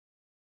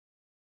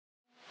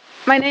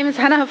My name is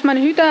Hanna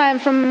Hoffmann-Hüter.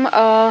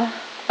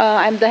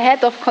 I'm the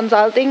head of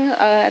consulting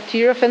at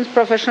Eurofins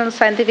Professional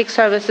Scientific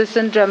Services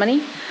in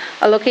Germany,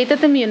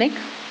 located in Munich.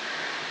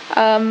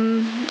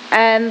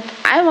 And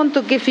I want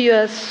to give you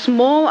a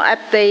small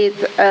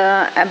update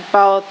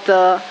about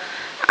the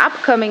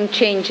upcoming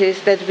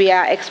changes that we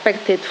are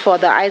expected for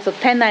the ISO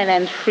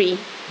 10993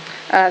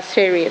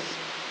 series.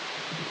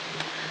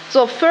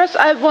 So first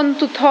I want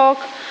to talk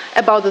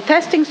about the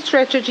testing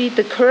strategy,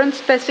 the current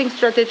testing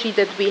strategy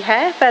that we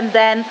have, and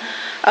then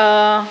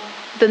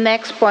the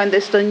next point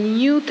is the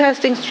new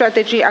testing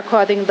strategy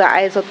according to the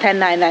ISO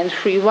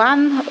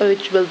 10993-1,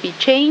 which will be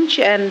changed,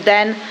 and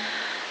then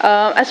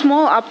a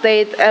small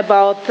update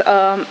about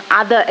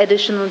other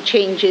additional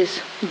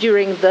changes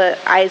during the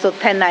ISO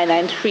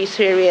 10993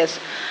 series,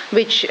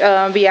 which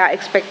we are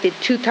expected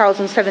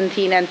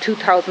 2017 and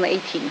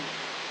 2018.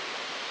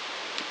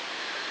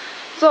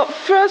 So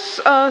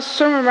first,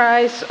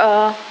 summarize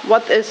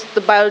what is the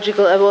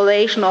biological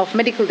evaluation of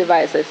medical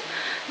devices.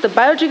 The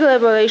biological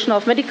evaluation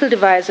of medical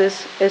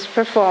devices is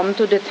performed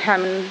to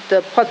determine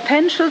the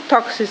potential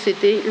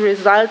toxicity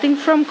resulting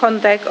from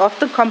contact of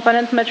the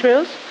component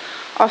materials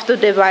of the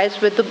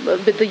device with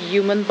the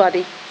human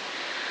body.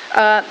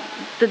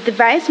 The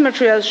device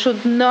material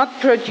should not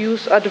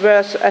produce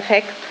adverse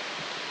effect,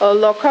 or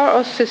local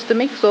or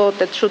systemic, so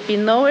that should be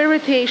no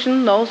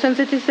irritation, no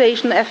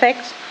sensitization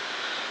effects,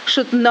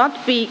 should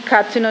not be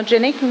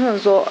carcinogenic,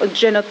 so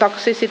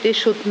genotoxicity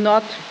should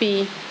not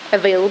be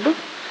available,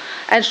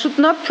 and should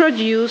not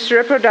produce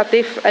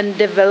reproductive and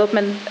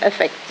development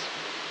effects.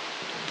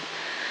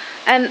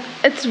 And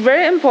it's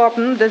very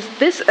important that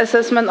this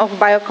assessment of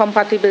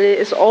biocompatibility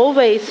is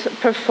always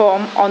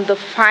performed on the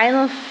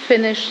final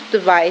finished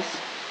device.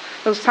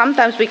 So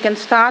sometimes we can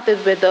start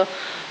it with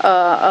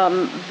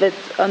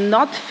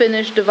not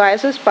finished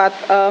devices, but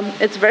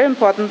it's very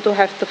important to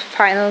have the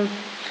final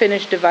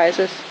finished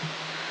devices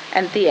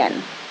at the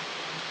end.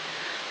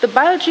 The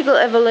biological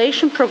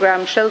evaluation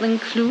program shall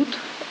include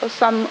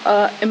some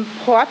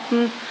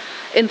important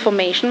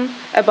information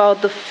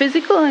about the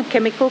physical and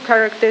chemical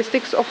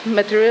characteristics of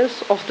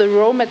materials, of the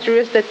raw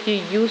materials that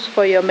you use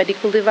for your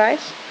medical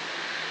device.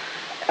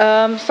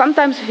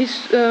 Sometimes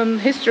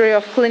history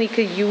of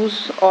clinical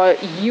use or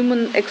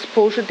human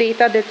exposure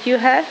data that you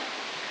have.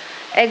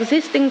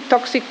 Existing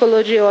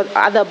toxicology or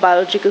other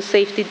biological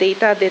safety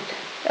data that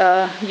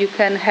you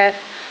can have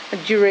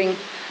during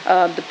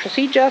the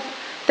procedures,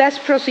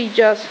 test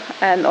procedures,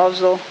 and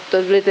also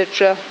the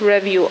literature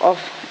review of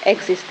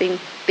existing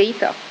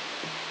data.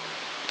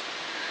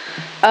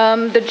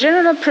 The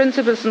general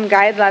principles and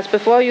guidelines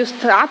before you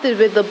started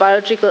with the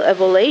biological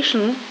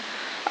evaluation,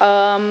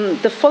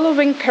 the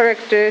following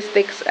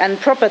characteristics and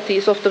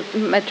properties of the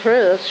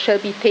materials shall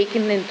be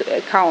taken into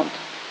account.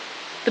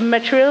 The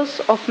materials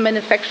of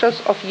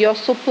manufacturers of your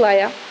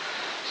supplier,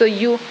 so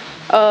you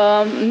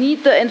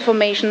need the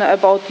information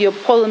about your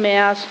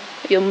polymers,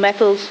 your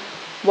metals,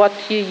 what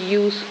you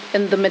use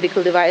in the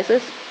medical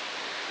devices.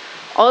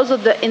 Also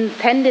the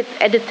intended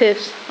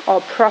additives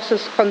or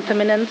process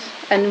contaminants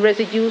and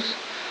residues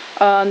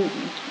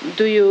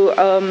do you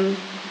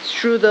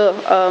through the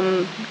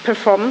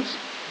performance.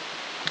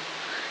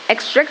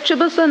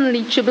 Extractables and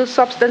leachable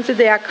substances,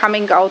 they are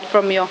coming out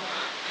from your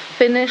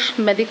finished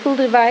medical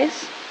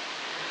device.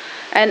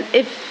 And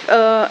if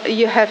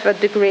you have a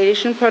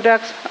degradation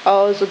product,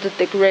 also the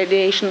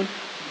degradation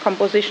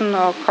composition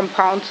or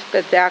compounds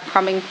that they are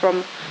coming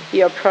from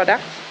your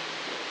products.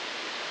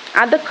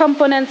 Other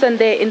components and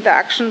their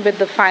interaction with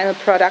the final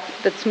product.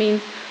 That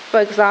means, for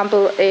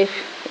example, if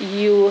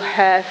you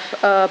have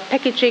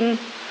packaging,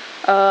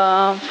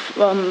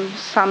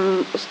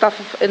 some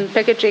stuff in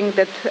packaging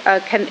that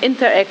can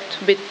interact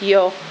with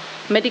your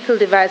medical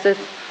devices,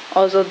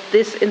 also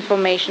this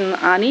information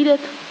are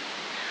needed.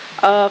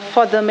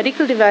 For the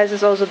medical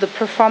devices, also the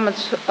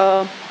performance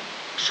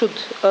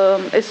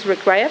is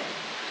required.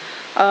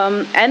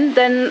 And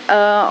then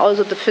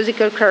also the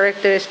physical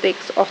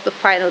characteristics of the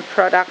final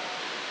product,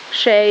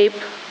 shape,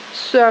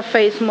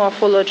 surface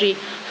morphology.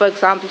 For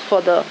example,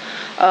 for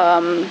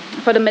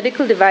the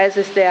medical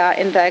devices, they are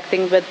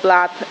interacting with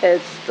blood.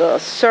 It's the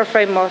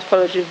surface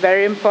morphology,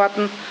 very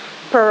important.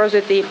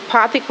 Porosity,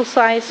 particle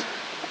size.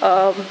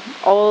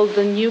 All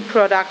the new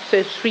products,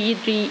 the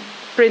 3D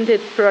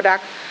printed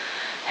products,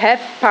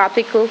 have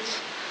particles.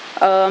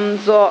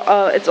 So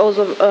it's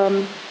also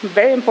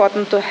very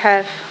important to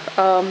have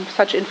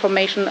such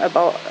information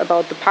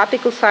about the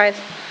particle size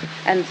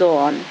and so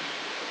on.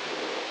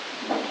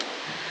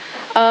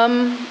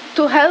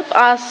 To help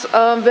us,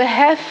 we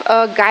have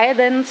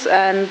guidance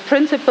and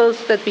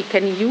principles that we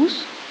can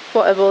use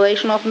for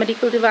evaluation of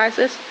medical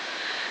devices,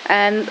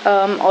 and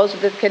also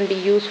that can be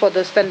used for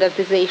the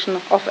standardization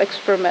of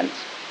experiments.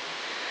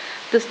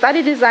 The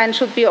study design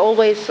should be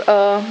always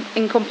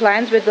in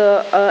compliance with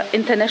the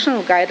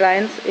international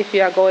guidelines if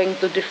you are going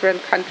to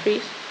different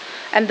countries.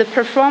 And the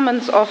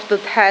performance of the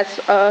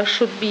test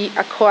should be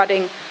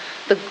according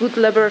the good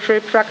laboratory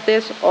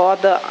practice or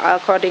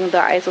according the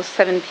ISO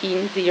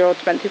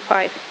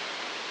 17025.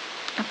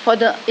 For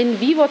the in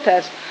vivo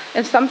test,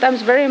 it's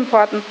sometimes very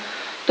important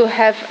to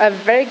have a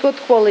very good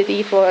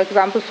quality, for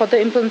example, for the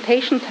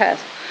implantation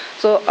test.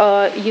 So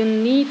you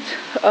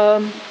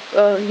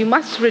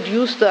must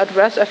reduce the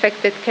adverse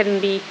effect that can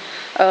be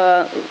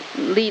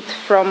lead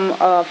from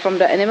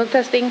the animal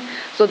testing.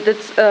 So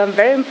that's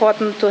very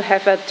important to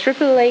have a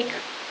AAA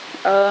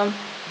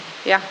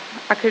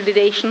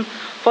accreditation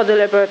for the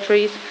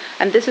laboratories,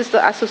 and this is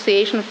the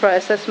Association for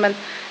Assessment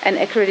and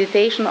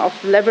Accreditation of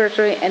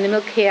Laboratory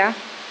Animal Care.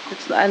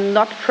 It's a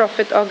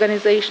not-profit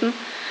organization,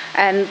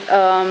 and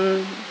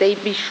they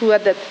be sure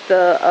that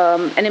the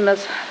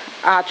animals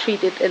are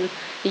treated in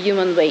a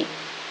human way.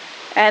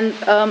 And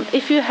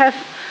if you have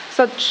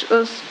such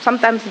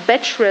sometimes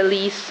batch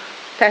release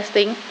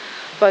testing,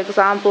 for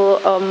example,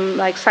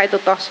 like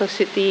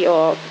cytotoxicity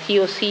or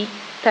TOC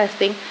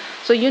testing,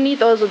 so you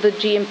need also the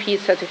GMP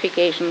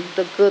certification,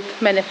 the Good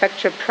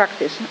Manufacturer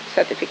Practice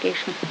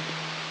certification.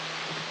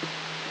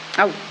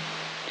 Oh.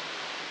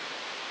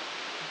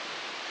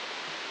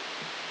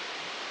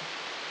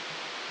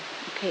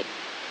 Okay.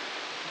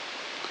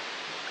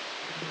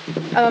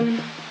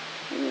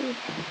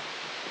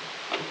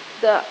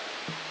 The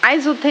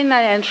ISO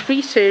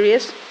 10993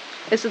 series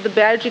is the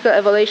biological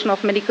evaluation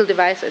of medical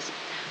devices.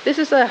 This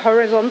is a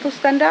horizontal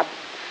standard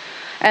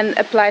and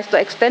applies to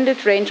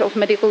extended range of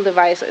medical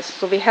devices.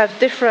 So we have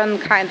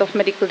different kind of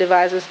medical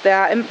devices. There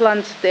are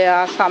implants, there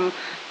are some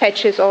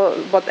patches or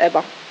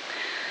whatever.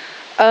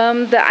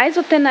 The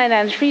ISO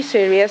 10993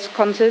 series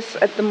consists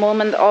at the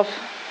moment of,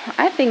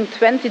 I think,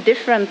 20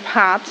 different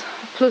parts,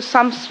 plus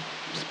some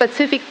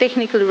specific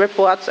technical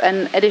reports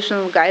and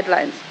additional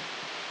guidelines.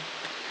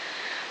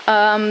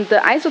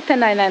 The ISO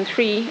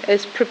 10993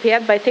 is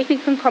prepared by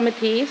technical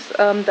committees,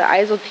 the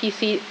ISO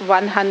TC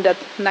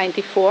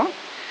 194,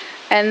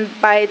 and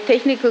by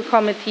technical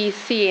committee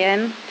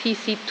CEN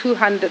TC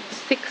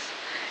 206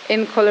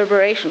 in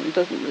collaboration.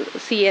 The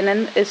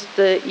CNN is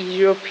the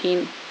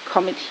European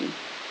Committee.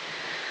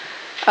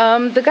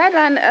 The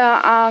guidelines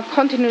are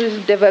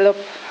continuously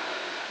developed.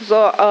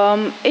 So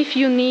if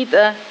you need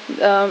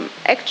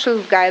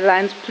actual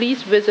guidelines,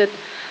 please visit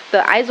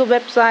the ISO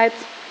website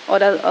or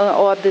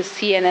the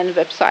CNN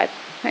website.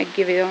 I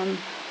give you on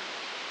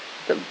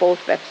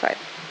both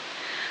websites.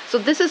 So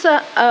this is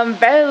a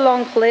very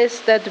long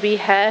list that we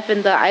have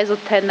in the ISO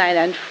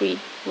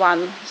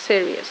 10993-1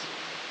 series.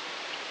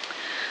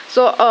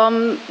 So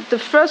the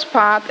first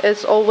part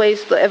is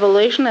always the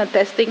evaluation and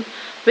testing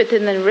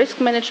within the risk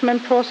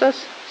management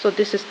process. So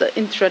this is the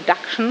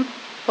introduction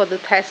for the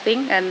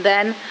testing, and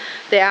then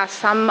there are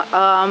some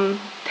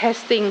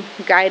testing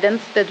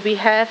guidance that we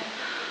have.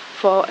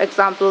 For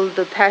example,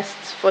 the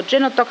tests for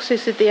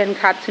genotoxicity and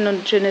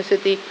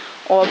carcinogenicity,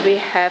 or we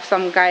have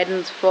some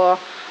guidance for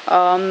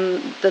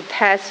the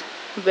test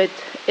with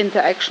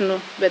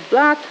interaction with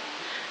blood,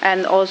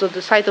 and also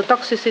the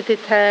cytotoxicity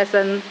test,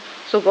 and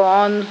so go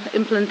on,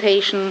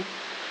 implantation,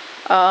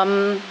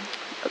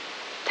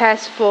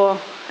 tests for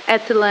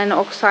ethylene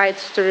oxide,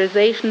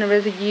 sterilization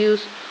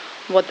residues,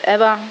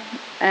 whatever,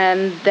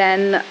 and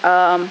then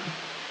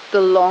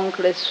the long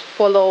list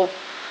follow,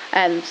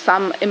 and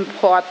some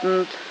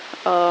important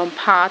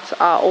parts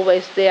are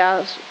always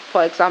there,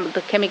 for example,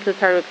 the chemical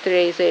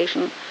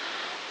characterization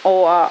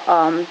or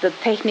the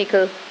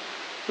technical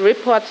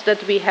reports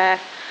that we have,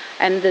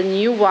 and the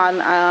new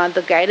one are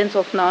the guidance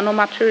of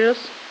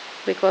nanomaterials,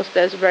 because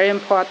that's very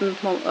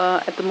important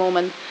at the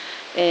moment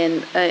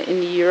in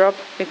Europe,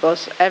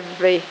 because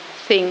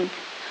everything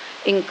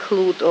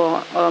include or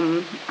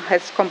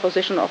has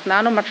composition of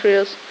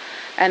nanomaterials,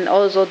 and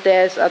also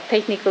there's a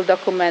technical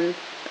document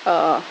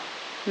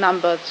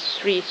number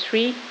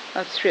 33.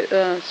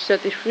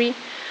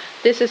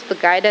 This is the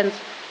guidance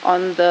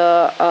on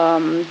the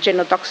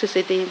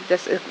genotoxicity.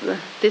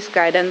 This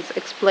guidance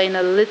explains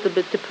a little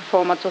bit the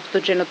performance of the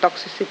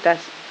genotoxicity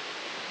test.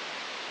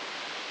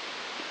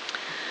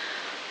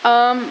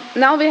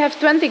 Now we have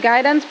 20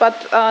 guidance,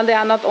 but they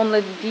are not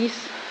only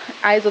these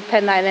ISO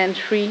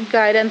 10993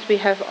 guidance. We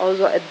have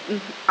also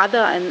other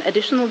and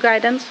additional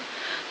guidance.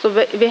 So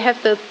we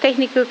have the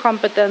technical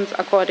competence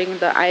according to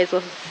the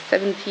ISO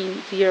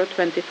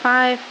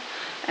 17025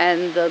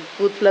 and the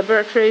good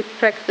laboratory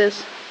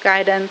practice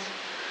guidance.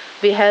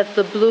 We have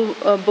the Blue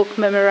Book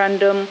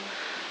memorandum.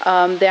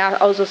 There are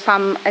also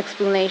some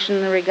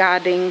explanation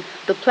regarding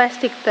the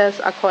plastic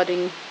test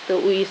according to the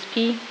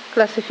USP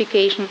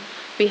classification.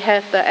 We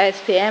have the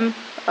ASTM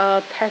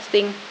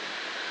testing.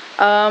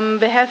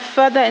 We have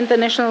further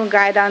international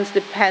guidance,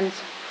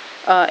 depends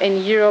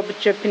in Europe,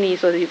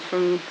 Japanese, or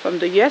from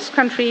the US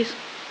countries.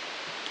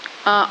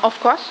 Of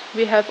course,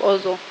 we have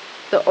also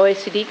the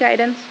OECD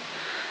guidance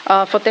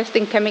for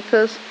testing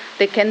chemicals.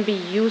 They can be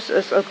used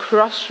as a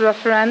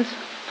cross-reference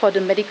for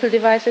the medical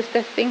devices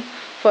testing.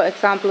 For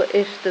example,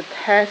 if the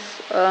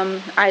test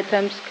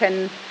items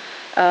can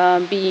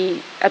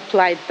be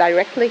applied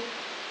directly,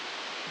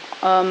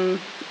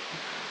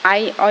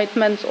 eye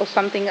ointments or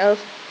something else,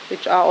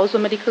 which are also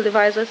medical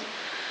devices.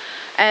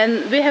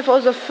 And we have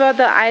also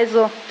further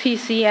ISO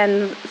TC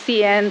and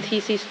CN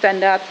TC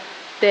standards.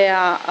 They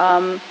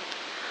are,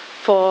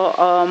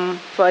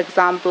 for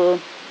example,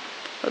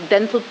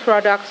 dental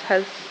products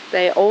has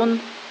their own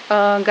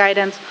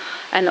guidance,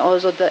 and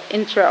also the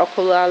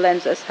intraocular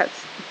lenses has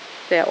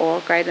their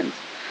own guidance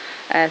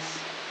as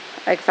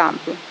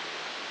example.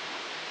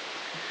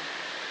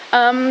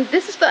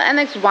 This is the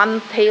Annex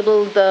 1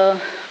 table, the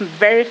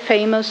very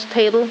famous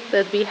table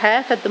that we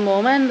have at the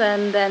moment,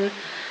 and then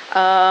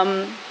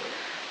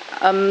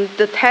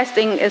the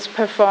testing is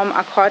performed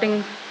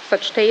according to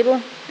such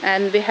table,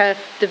 and we have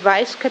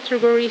device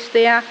categories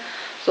there.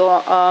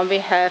 So we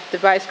have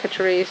device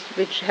categories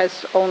which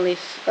has only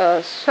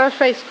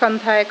surface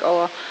contact,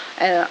 or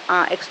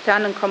are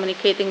external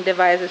communicating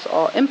devices,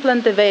 or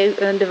implant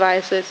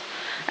devices.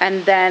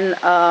 And then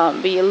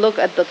we look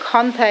at the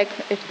contact,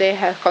 if they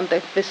have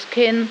contact with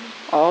skin,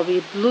 or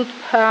with blood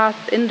path,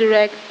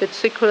 indirect, with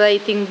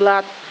circulating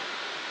blood.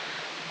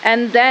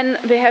 And then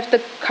we have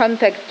the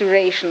contact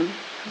duration.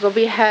 So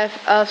we have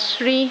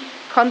 3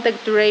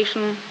 contact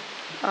duration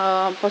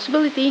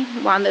possibility.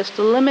 One is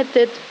the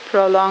limited,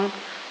 prolonged,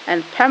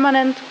 and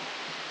permanent.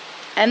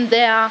 And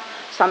there are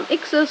some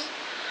X's.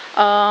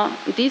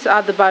 These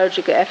are the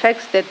biological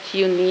effects that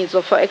you need.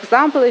 So for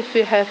example, if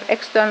you have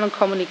external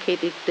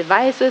communicated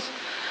devices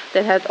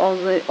that had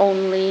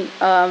only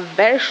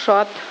very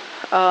short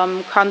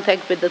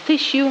contact with the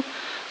tissue,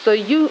 so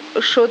you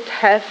should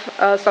have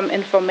some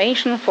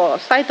information for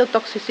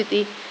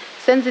cytotoxicity,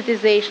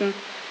 sensitization,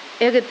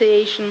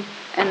 irritation,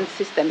 and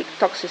systemic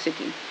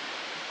toxicity.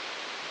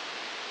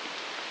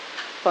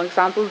 For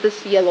example,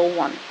 this yellow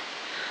one.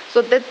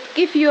 So that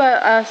gives you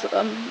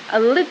a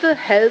little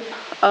help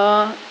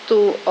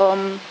to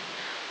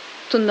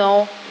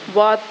know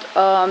what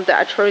the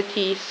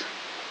authorities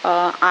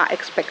are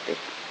expected.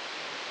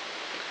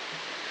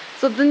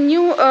 So the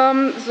new,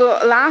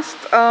 last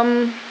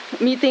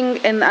meeting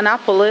in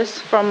Annapolis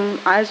from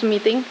ISO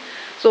meeting,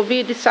 so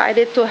we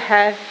decided to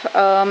have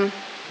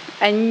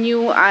a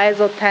new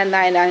ISO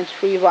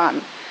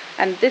 10991,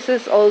 and this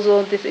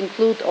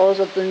includes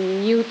also the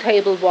new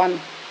Table 1.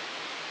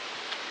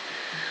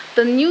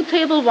 The new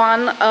Table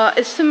 1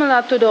 is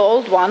similar to the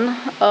old one.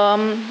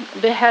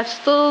 We have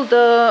still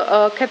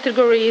the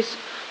categories: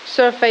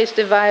 surface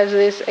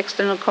devices,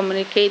 external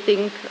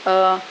communicating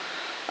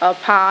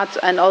parts,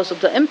 and also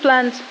the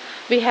implants.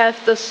 We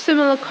have the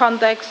similar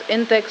contacts: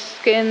 intact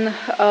skin,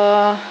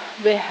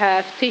 we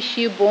have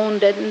tissue, bone,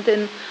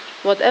 dentin,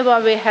 whatever.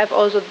 We have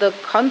also the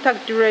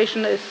contact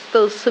duration is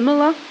still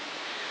similar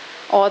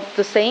or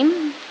the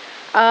same.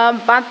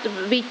 But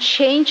we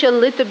change a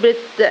little bit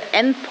the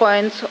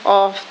endpoints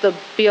of the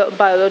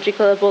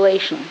biological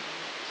evaluation.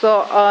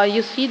 So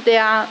you see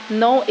there are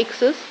no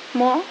X's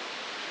more,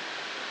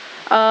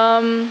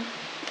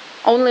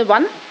 only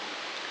one,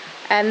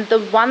 and the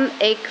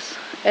 1X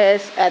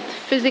is at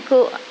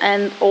physical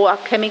and or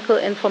chemical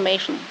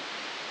information.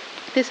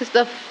 This is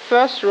the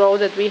first row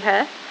that we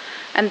have,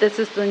 and this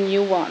is the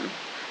new one.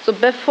 So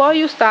before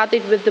you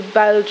started with the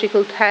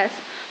biological test,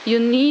 you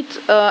need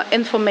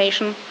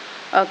information,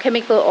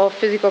 chemical or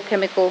physical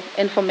chemical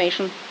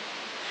information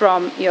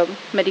from your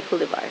medical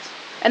device.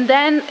 And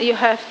then you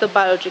have the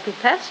biological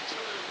tests: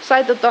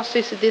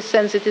 cytotoxicity,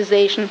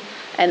 sensitization,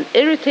 and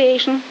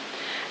irritation.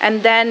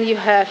 And then you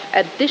have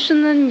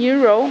additional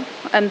neuro,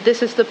 and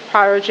this is the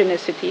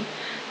pyrogenicity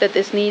that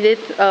is needed.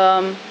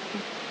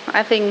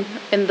 I think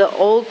in the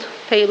old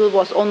table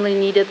was only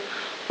needed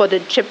for the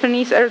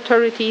Japanese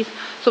authorities,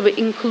 so we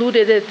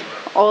included it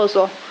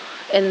also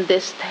in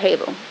this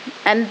table.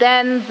 And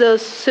then the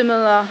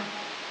similar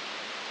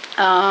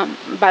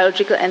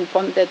biological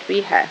endpoint that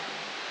we have.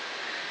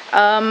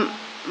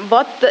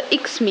 What the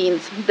X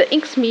means? The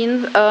X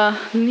means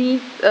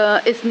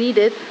is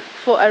needed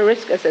for a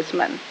risk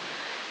assessment.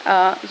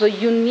 So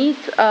you need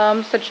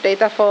such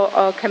data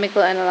for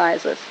chemical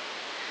analysis.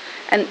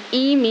 And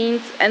E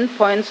means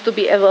endpoints to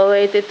be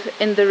evaluated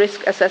in the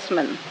risk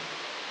assessment,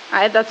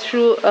 either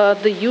through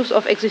the use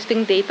of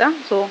existing data.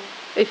 So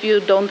if you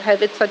don't have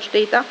such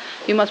data,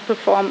 you must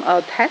perform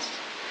a test,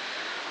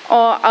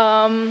 or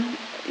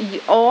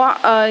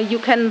you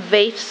can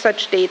waive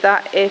such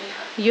data if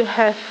you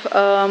have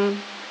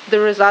the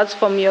results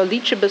from your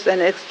leachables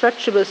and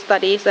extractable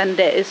studies and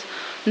there is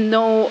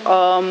no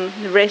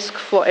risk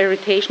for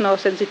irritation or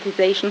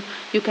sensitization.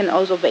 You can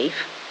also waive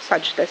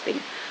such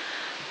testing.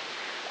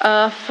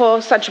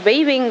 For such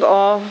waiving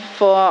or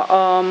for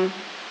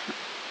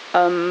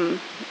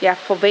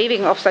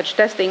waiving of such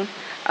testing,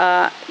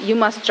 you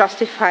must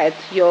justify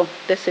your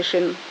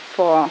decision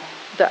for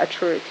the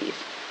authorities.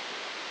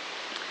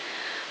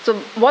 So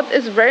what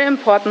is very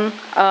important,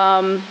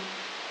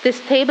 this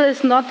table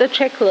is not a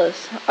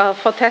checklist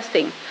for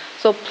testing.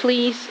 So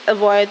please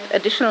avoid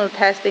additional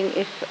testing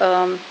if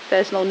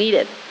there is no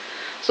needed.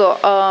 So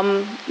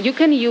you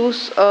can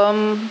use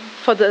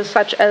for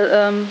such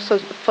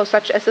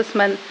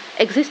assessment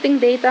existing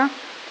data.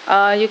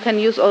 You can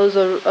use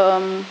also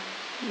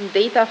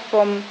data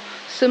from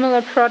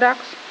similar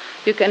products.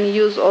 You can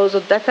use also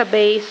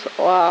database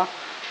or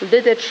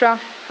literature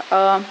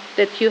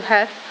that you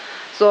have.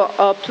 So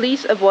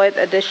please avoid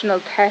additional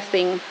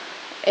testing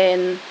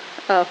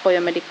for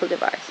your medical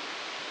device.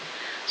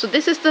 So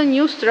this is the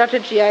new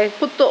strategy. I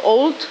put the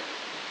old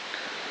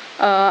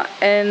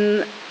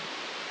in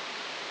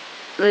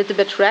a little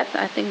bit red.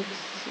 I think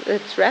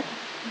it's red.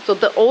 So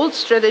the old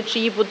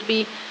strategy would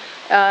be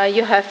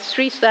you have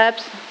 3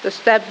 steps. The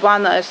step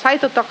 1 is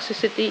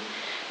cytotoxicity.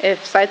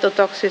 If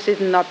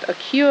cytotoxicity not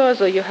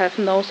occurs or you have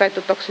no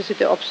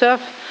cytotoxicity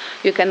observed,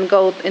 you can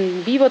go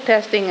in vivo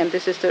testing, and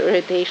this is the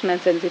irritation and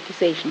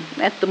sensitization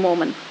at the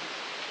moment.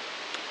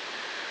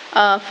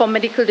 For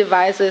medical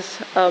devices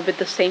with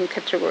the same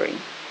category.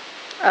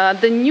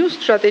 The new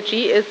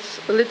strategy is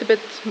a little bit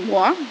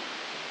more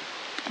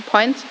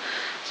points.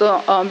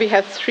 So we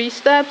have 3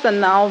 steps, and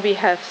now we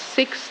have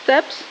 6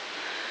 steps.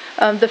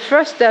 The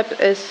first step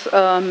is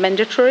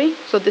mandatory.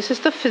 So this is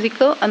the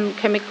physical and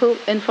chemical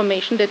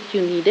information that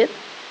you needed.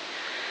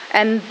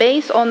 And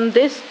based on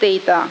this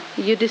data,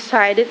 you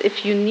decided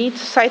if you need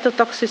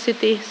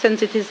cytotoxicity,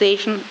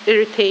 sensitization,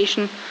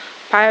 irritation,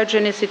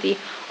 pyrogenicity,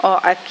 or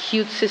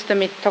acute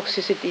systemic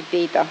toxicity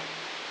data.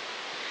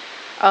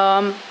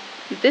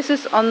 This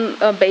is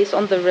based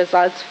on the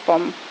results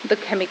from the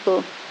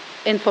chemical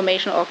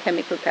information or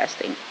chemical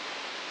testing.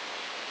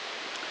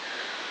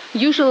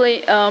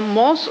 Usually,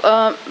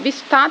 we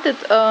started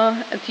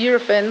at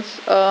Eurofins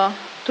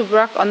to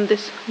work on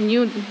this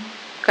new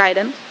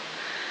guidance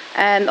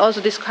and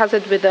also discuss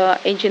it with the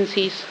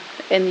agencies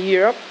in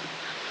Europe.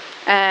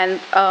 And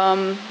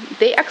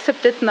they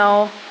accepted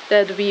now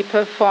that we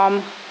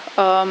perform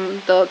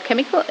the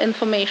chemical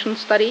information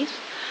studies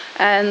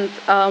and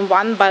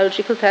one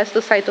biological test, the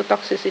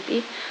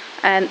cytotoxicity.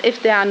 And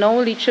if there are no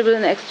leachable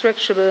and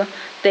extractable,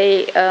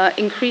 they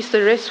increase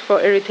the risk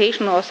for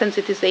irritation or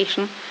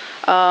sensitization.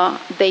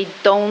 They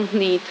don't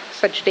need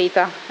such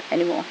data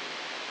anymore.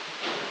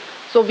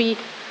 So we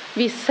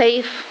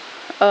save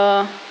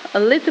a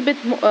little bit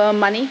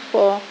money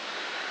for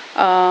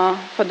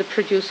the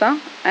producer,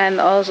 and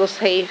also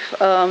save,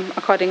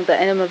 according to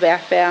animal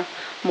welfare,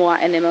 more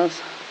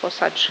animals for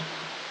such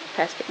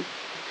testing.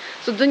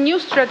 So the new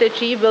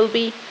strategy will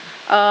be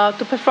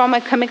to perform a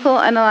chemical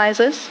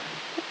analysis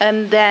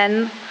and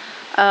then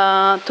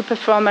to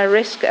perform a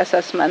risk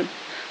assessment.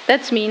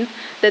 That means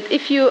that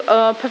if you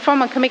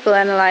perform a chemical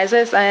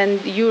analysis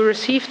and you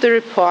receive the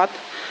report,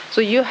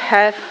 so you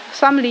have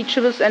some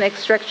leachables and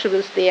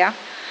extractables there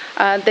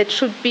that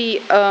should be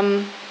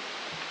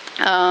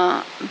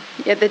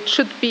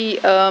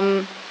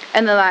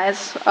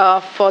analyzed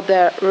for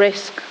the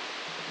risk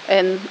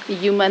in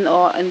human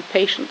or in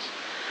patients.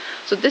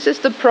 So this is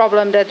the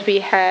problem that we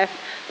have,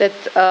 that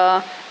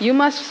you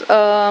must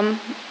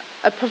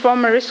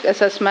perform a risk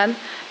assessment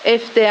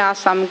if there are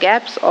some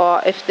gaps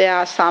or if there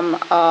are some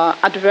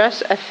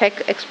adverse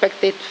effect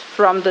expected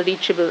from the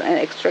leachable and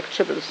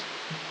extractables.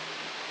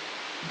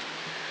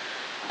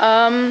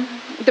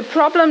 The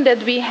problem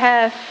that we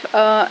have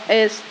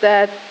is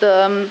that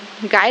the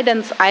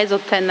guidance ISO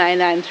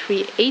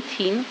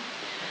 1099318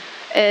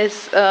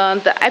 is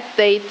the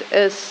update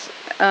is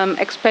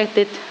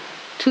expected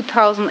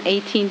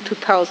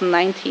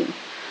 2018-2019.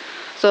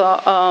 So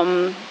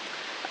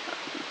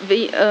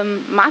we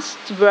must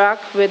work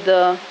with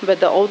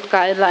the old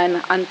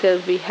guideline until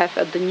we have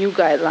the new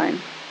guideline.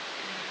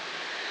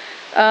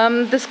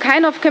 This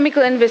kind of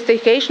chemical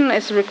investigation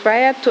is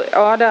required to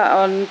order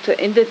and to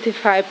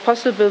identify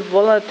possible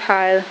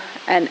volatile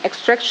and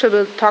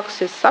extractable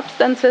toxic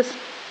substances,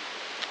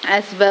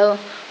 as well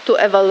to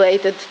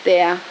evaluate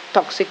their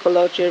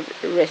toxicology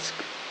risk.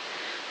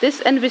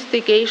 This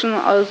investigation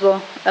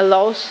also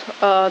allows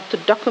to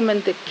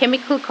document the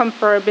chemical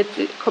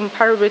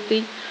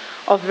comparability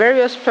of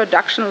various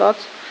production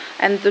lots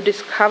and to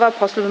discover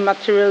possible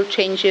material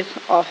changes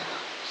of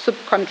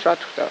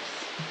subcontractors.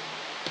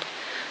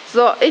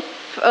 So if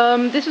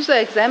this is an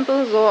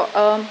example,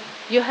 so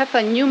you have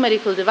a new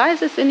medical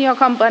devices in your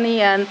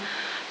company, and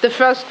the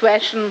first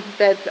question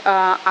that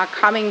are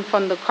coming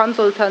from the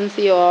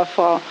consultancy or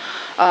for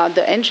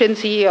the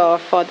agency or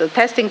for the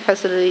testing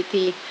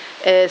facility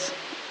is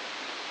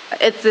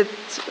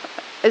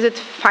it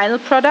final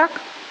product?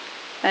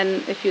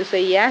 And if you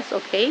say yes,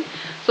 okay.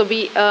 So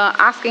we are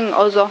asking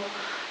also,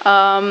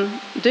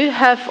 do you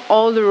have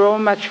all the raw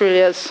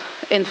materials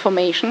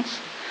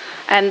informations?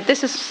 And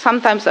this is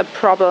sometimes a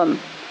problem,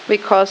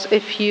 because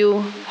if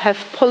you have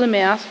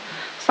polymers,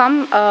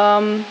 some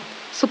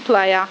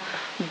supplier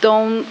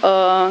don't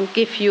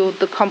give you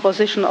the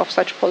composition of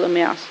such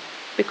polymers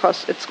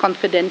because it's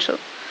confidential.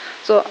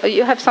 So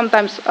you have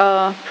sometimes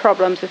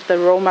problems if the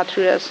raw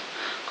materials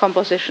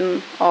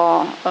composition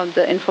or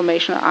the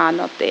information are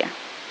not there.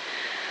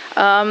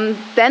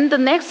 Then the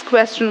next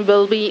question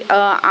will be,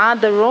 are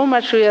the raw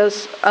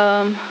materials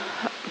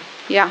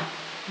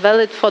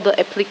valid for the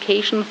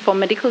application for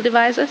medical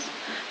devices?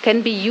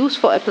 Can be used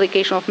for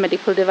application of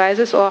medical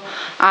devices, or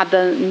are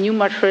the new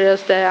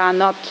materials that are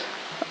not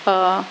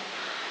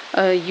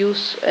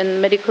used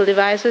in medical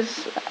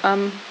devices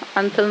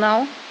until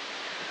now?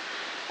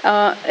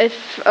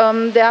 If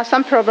there are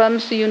some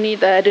problems, you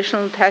need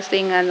additional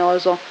testing and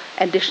also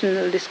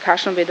additional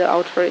discussion with the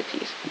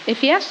authorities.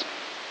 If yes,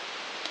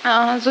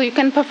 so you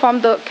can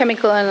perform the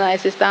chemical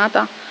analysis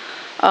data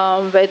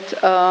with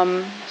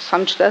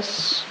some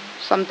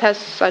some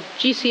tests like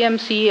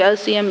GCMC,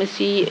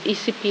 LCMC,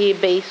 ECP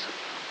based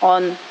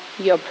on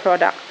your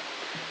product.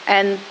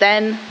 And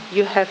then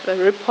you have a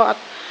report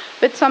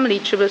with some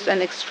leachables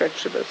and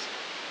extractables.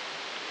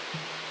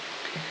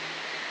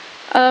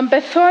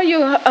 Before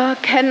you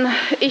can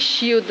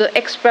issue the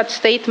expert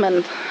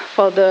statement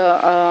for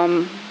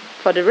the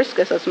risk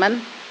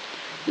assessment,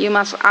 you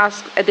must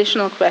ask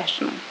additional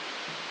questions.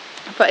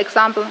 For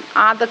example,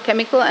 are the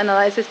chemical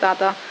analysis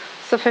data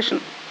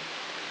sufficient?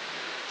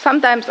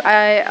 Sometimes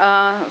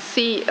I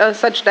see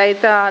such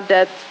data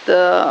that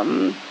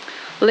the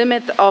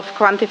limit of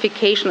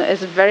quantification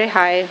is very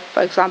high,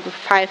 for example,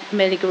 5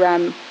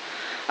 milligram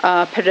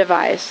per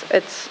device.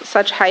 It's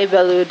such high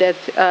value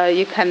that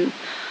you can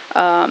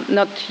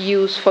not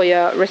use for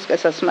your risk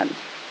assessment.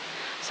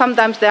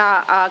 Sometimes there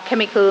are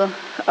chemical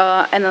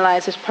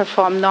analysis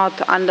performed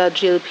not under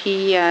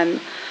GLP,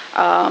 and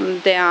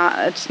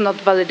it's not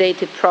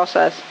validated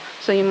process.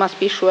 So you must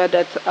be sure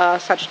that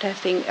such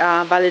testing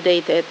are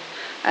validated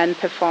and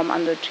performed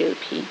under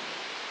GLP.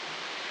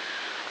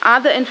 Are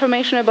the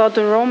information about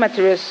the raw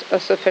materials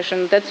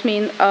sufficient? That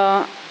means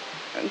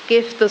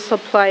give the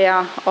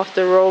supplier of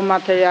the raw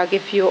material,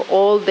 give you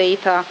all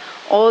data,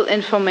 all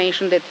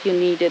information that you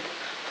needed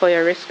for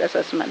your risk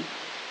assessment.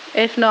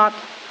 If not,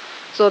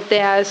 so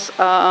there's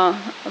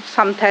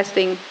some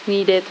testing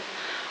needed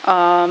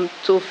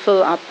to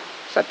fill up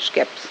such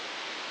gaps.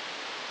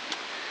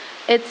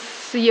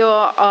 It's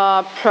your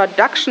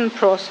production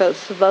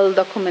process well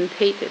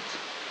documented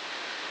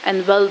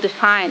and well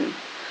defined.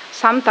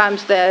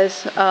 Sometimes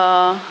there's,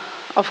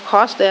 of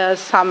course, there are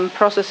some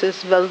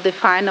processes well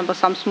defined, but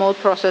some small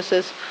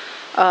processes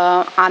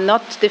are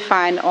not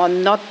defined or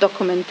not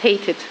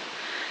documented.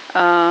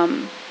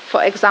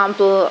 For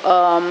example,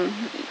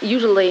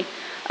 usually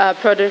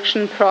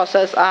production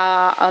process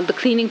the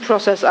cleaning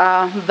process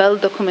are well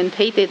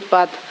documented,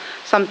 but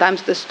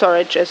sometimes the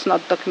storage is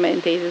not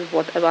documented,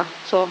 whatever.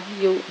 So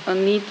you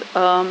need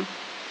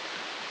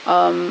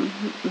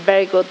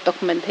very good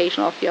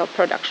documentation of your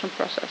production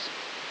process.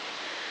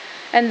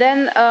 And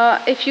then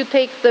if you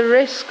take the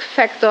risk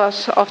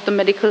factors of the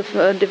medical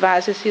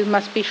devices, you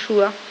must be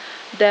sure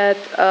that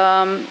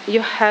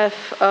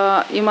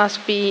you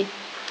must be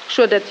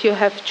sure that you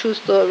have choose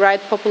the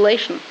right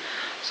population.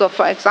 So,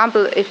 for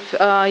example, if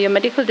your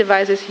medical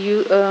device is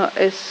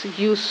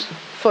used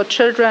for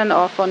children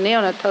or for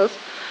neonatals,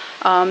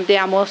 they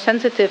are more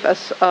sensitive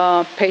as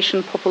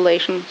patient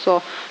population.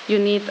 So you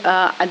need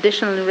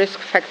additional risk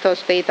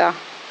factors data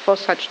for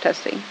such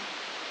testing.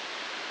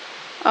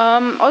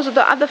 Also,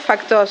 the other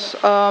factors,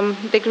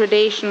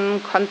 degradation,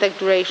 contact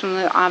duration,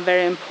 are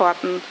very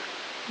important.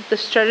 The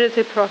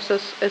sterility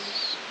process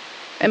is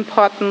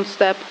important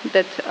step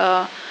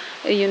that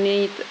you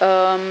need.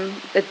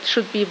 It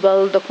should be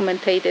well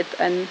documented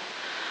and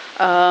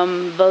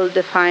well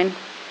defined.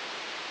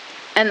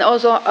 And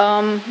also,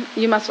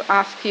 you must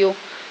ask you,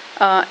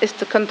 is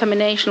the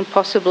contamination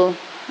possible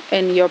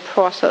in your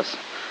process?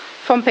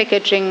 From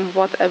packaging,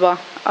 whatever,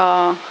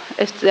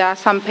 is there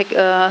some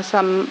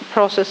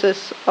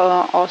processes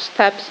or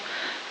steps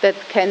that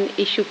can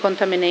issue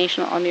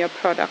contamination on your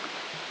product?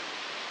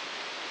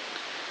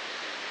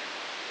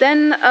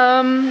 Then,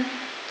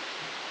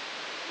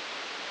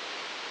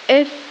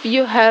 if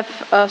you have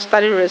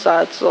study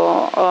results,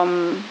 or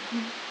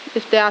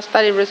if there are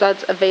study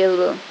results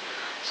available,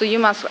 so you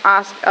must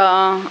ask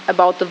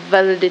about the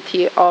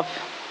validity of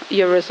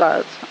your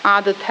results.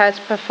 Are the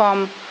tests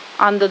performed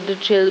under the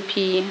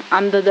GLP,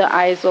 under the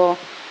ISO?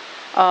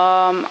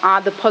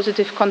 Are the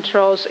positive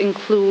controls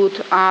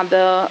include? Are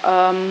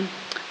the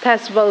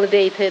tests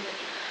validated?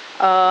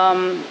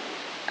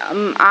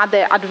 Are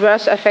there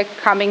adverse effects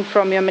coming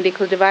from your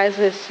medical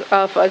devices?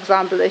 For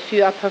example, if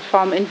you are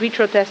performing in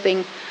vitro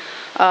testing,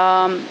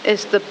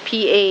 is the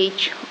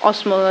pH,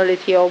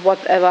 osmolality, or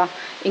whatever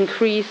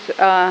increased,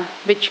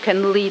 which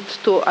can lead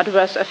to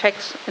adverse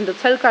effects in the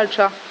cell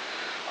culture?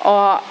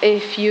 Or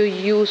if you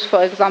use,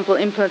 for example,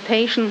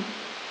 implantation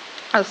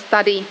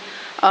study,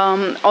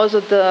 also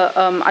the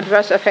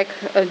adverse effect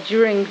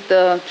during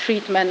the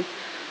treatment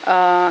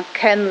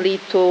can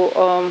lead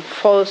to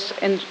false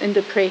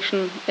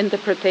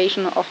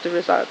interpretation of the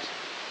results.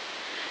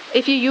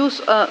 If you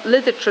use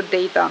literature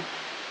data,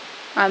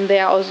 and they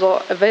are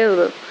also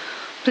available,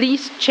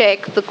 please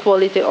check the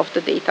quality of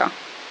the data.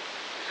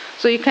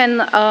 So you can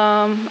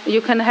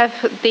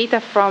have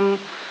data from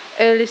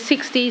early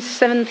 60s,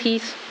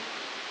 70s,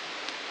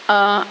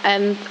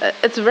 and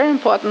it's very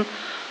important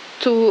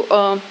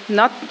to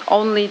not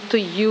only to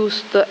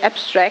use the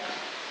abstract,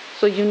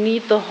 so you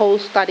need the whole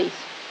studies,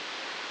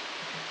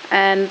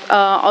 and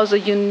also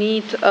you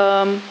need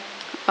the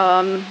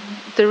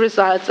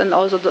results and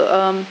also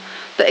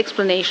the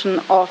explanation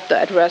of the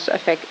adverse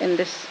effect in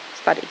these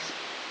studies.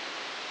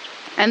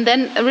 And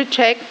then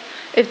recheck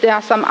if there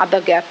are some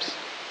other gaps.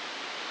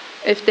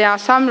 If there are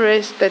some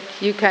risks that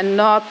you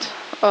cannot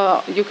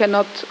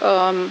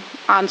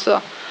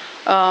answer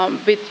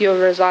with your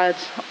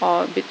results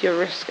or with your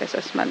risk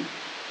assessment.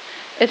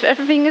 If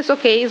everything is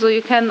okay, so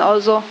you can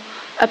also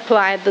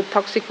apply the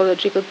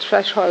toxicological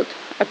threshold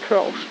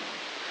approach.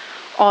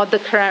 or the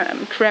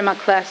Kramer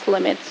class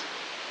limits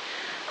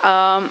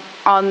on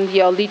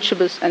your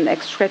leachables and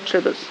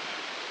extractables.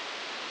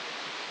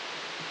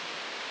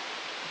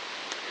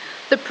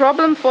 The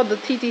problem for the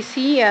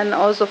TTC and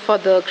also for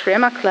the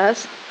Kramer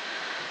class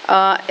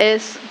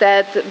is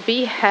that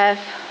we have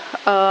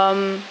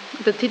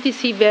the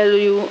TTC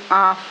value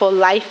are for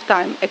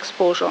lifetime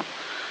exposure.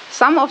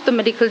 Some of the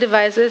medical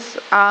devices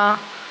are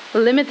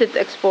limited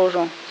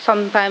exposure,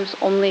 sometimes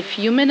only a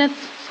few minutes,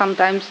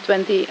 sometimes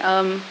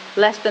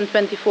less than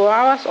 24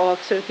 hours or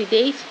 30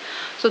 days.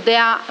 So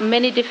there are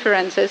many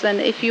differences,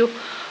 and if you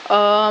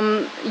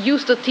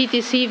use the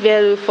TTC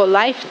value for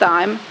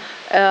lifetime,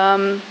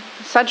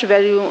 such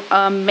value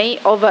may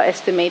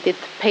overestimate the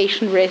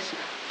patient risk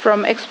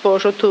from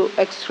exposure to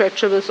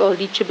extractables or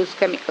leachables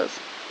chemicals.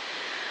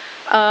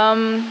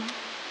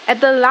 At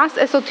the last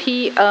SOT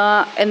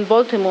in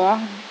Baltimore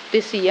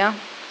this year,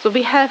 so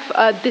we have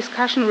a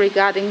discussion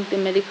regarding the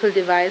medical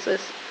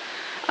devices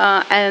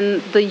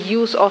and the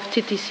use of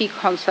TTC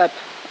concept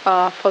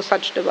for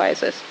such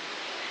devices.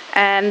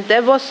 And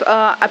there was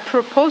a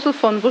proposal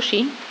from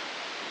Bushi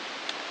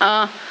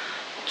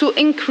to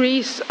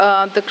increase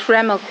the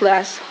Kramer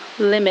class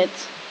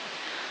limits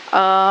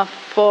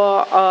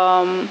for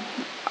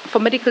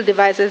medical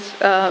devices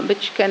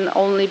which can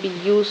only be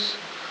used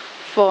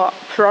for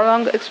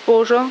prolonged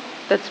exposure,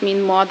 that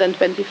means more than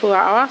 24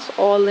 hours,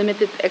 or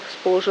limited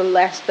exposure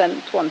less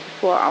than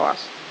 24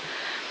 hours.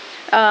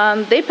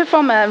 They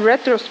perform a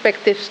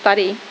retrospective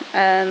study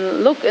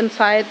and look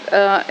inside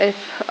if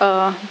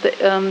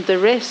the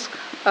risk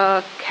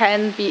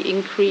can be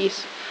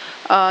increased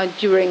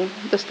during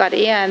the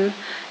study, and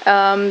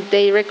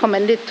they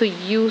recommended to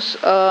use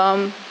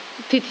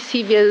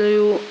TTC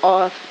value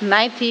of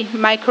 90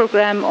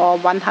 microgram or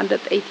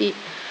 180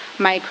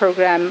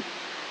 microgram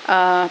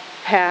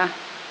per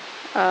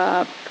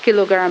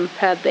kilogram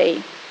per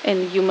day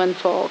in human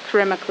for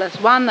Kramer class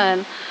 1,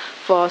 and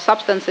for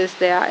substances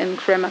they are in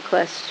Kramer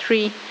class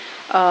 3,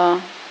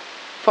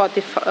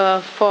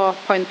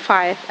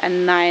 4.5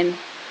 and 9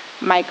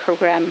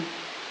 microgram.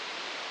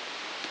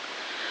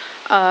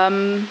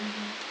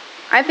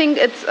 I think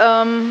it's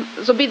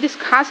so we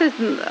discussed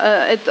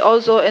it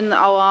also in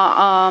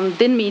our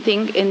DIN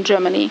meeting in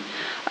Germany,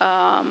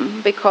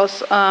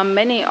 because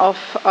many of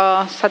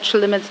such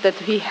limits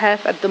that we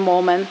have at the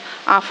moment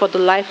are for the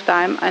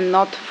lifetime and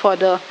not for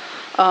the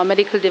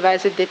medical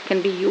devices that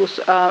can be used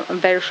a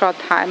very short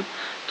time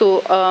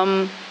to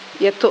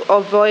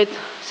avoid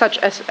such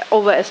as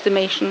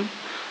overestimation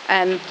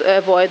and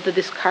avoid the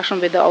discussion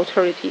with the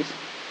authorities.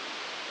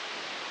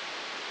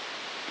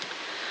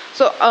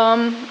 So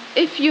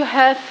if you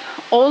have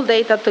all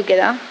data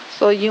together,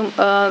 so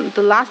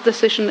the last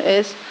decision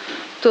is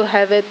to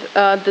have it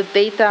the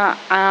data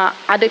are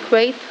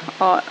adequate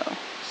or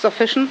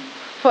sufficient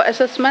for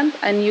assessment,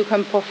 and you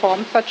can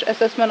perform such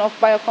assessment of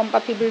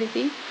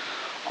biocompatibility,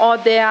 or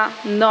they are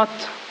not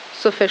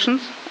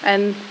sufficient,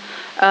 and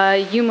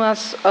you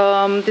must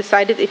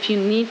decide if you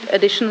need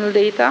additional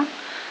data,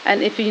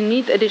 and if you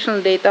need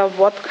additional data,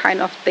 what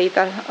kind of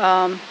data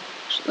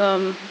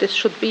this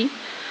should be,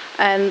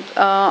 and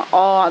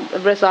or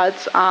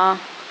results are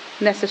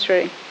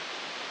necessary.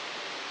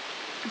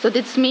 So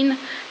this means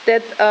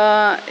that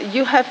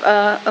you have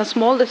a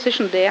small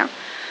decision there.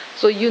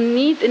 So you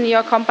need in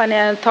your company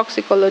a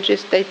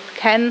toxicologist that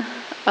can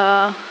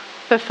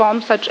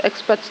perform such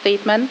expert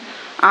statement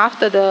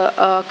after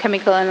the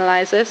chemical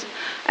analysis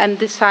and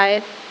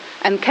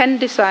can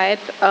decide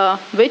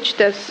which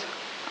tests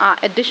are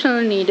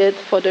additionally needed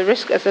for the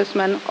risk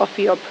assessment of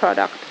your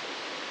product.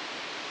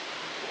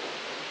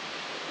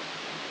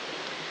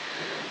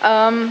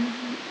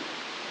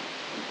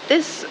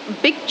 This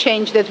big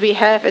change that we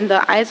have in the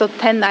ISO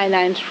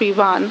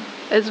 10993-1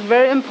 is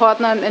very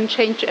important and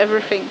change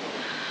everything.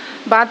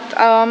 But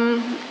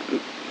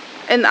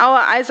in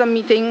our ISO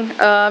meeting,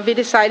 we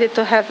decided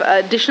to have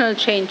additional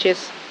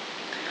changes,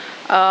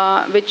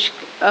 which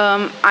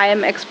I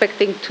am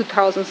expecting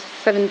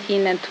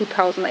 2017 and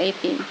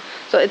 2018.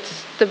 So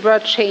it's the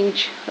word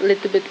change a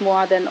little bit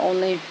more than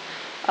only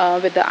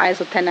with the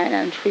ISO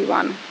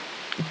 10993-1.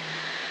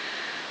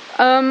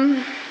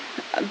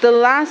 The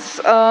last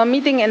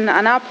meeting in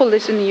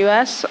Annapolis in the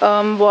US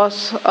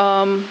was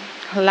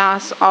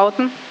last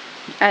autumn,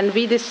 and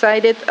we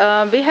decided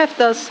we have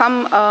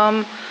some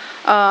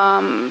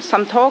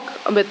talk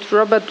with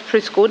Robert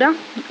Priscoda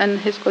and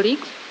his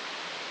colleagues,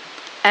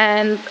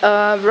 and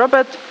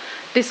Robert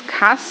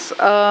discussed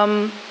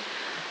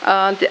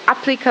the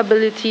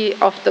applicability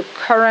of the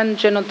current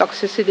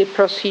genotoxicity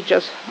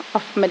procedures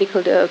of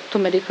medical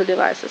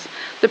devices.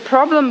 The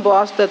problem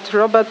was that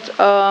Robert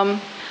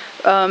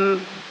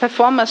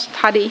perform a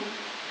study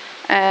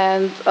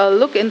and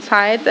look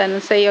inside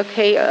and say,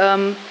 okay,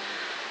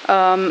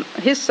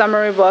 his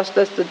summary was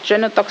that the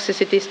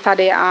genotoxicity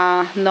study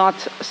are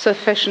not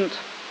sufficient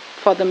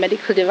for the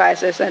medical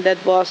devices, and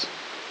that was,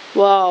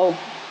 wow.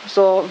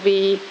 So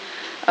we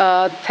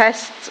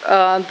test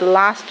the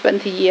last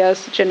 20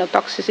 years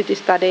genotoxicity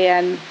study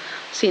and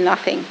see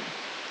nothing.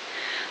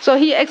 So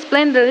he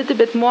explained a little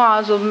bit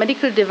more. So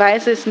medical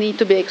devices need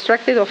to be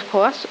extracted, of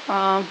course.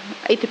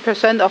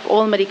 80% of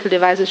all medical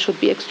devices should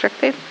be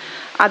extracted.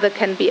 Other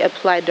can be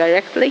applied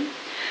directly.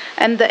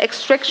 And the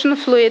extraction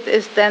fluid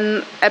is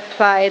then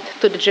applied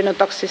to the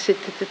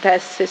genotoxicity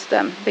test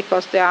system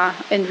because they are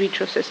in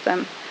vitro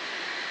system.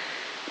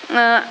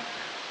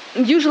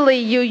 Usually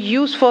you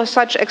use for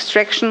such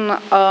extraction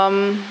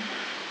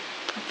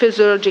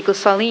physiological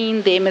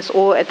saline,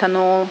 DMSO,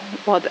 ethanol,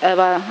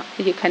 whatever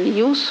you can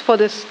use for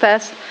this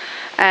test,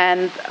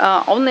 and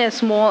only a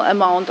small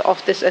amount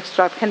of this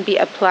extract can be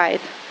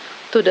applied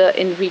to the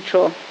in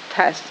vitro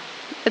test.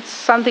 It's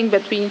something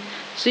between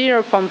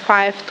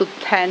 0.5 to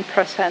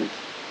 10%.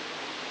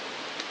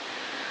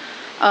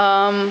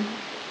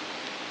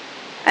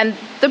 And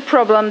the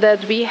problem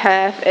that we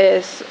have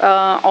is,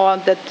 or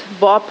that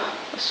Bob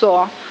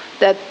saw,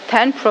 that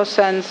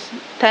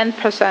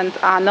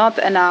 10% are not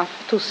enough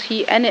to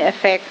see any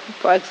effect,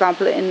 for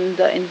example, in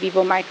the in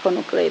vivo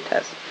micronucleate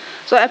test.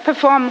 So I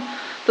performed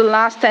the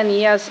last 10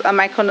 years a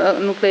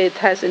micronucleate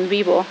test in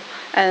vivo,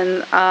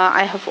 and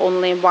I have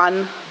only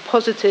one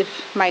positive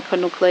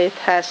micronucleate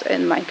test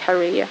in my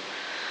career,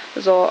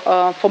 so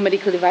for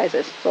medical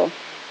devices. So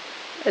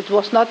it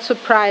was not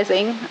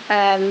surprising,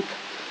 and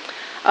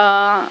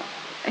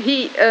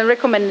he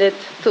recommended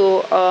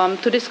to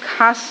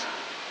discuss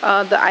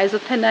the ISO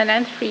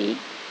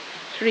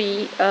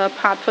 10993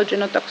 part for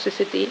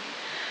genotoxicity,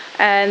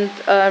 and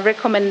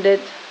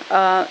recommended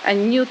a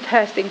new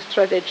testing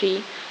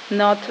strategy,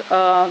 not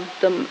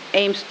the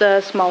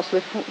Aimsters mouse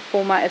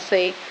lymphoma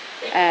assay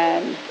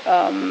and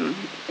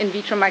in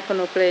vitro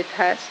micronucleate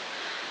test,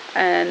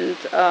 and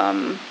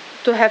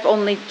to have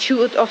only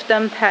 2 of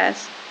them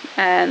tests,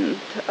 and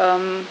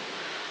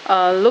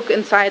look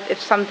inside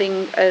if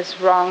something is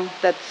wrong,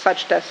 that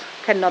such tests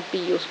cannot be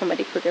used for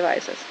medical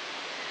devices.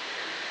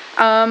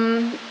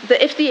 The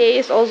FDA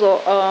is also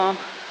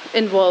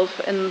involved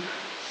in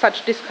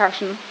such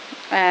discussion,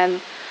 and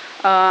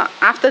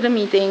after the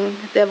meeting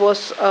there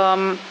was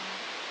a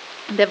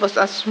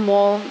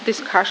small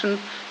discussion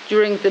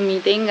during the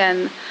meeting,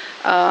 and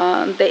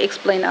they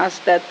explained us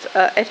that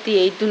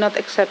FDA do not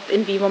accept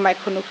in vivo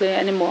micronuclei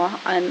anymore,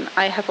 and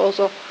I have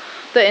also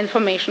the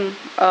information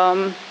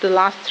the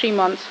last 3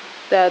 months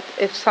that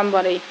if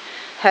somebody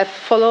have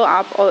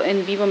follow-up or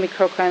in vivo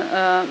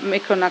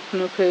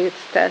micronucleate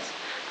test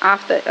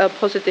after a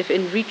positive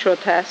in vitro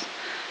test,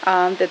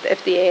 that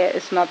FDA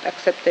is not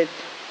accepted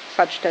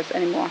such tests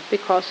anymore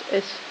because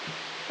it's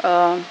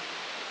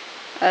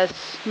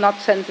not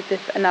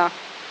sensitive enough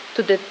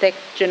to detect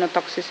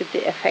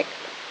genotoxicity effect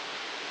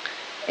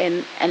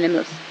in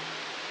animals.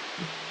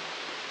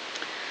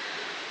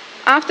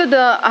 After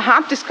the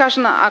hard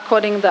discussion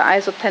according to the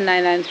ISO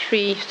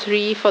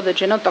 10993 for the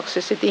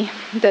genotoxicity,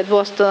 that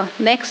was the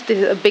next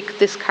big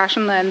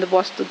discussion, and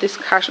was the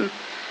discussion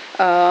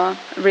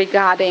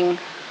regarding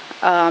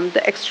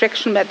the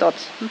extraction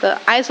methods. The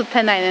ISO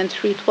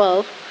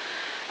 1099312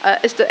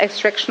 is the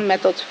extraction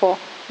methods for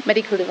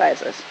medical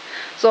devices.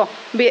 So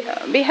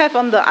we have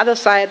on the other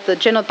side the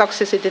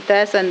genotoxicity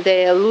test, and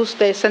they lose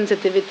their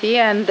sensitivity,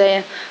 and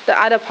the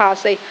other part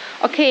say,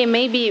 okay,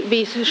 maybe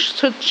we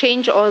should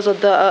change also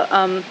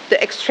the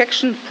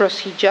extraction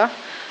procedure,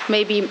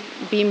 maybe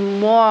be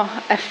more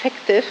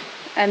effective,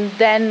 and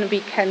then we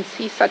can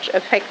see such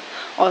effect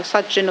or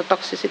such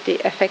genotoxicity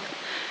effect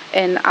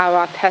in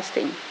our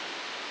testing.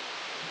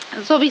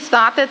 So we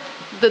started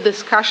the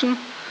discussion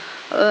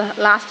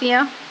last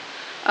year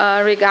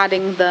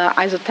regarding the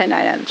ISO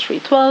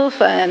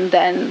 1099312, and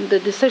then the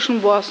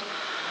decision was,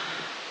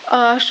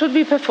 should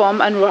we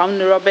perform a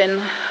round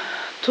robin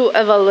to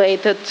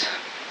evaluate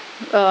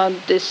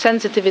the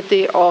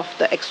sensitivity of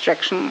the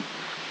extraction.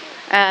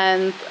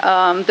 And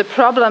the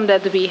problem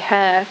that we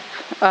have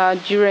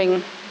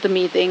during the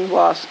meeting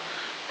was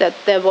that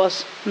there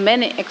was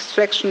many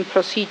extraction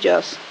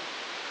procedures,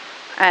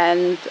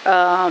 and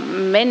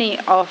many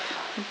of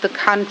the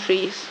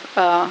countries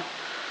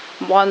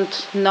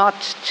want not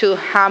to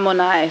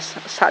harmonize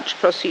such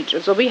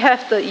procedures. So we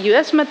have the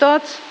US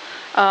methods,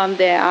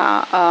 they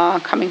are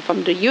coming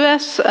from the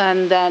US,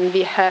 and then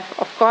we have,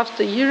 of course,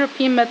 the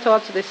European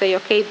methods. They say,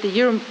 okay, the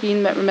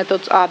European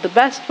methods are the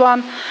best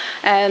one,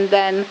 and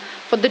then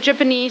for the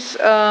Japanese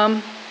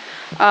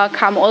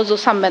come also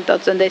some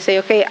methods, and they say,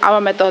 okay,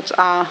 our methods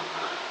are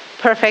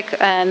perfect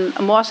and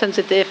more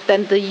sensitive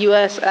than the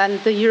US and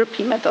the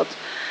European methods.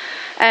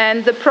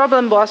 And the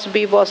problem was,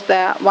 we was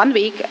there 1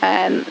 week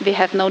and we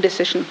have no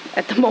decision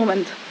at the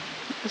moment.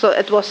 So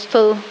it was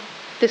still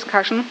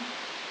discussion.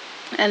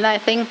 And I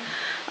think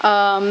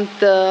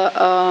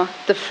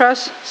the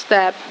first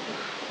step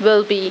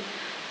will be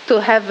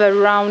to have a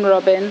round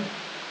robin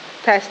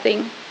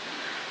testing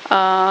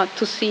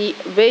to see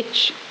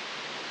which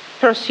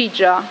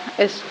procedure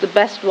is the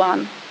best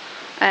one.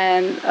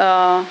 And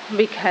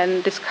we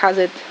can discuss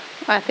it,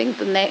 I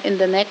think, in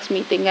the next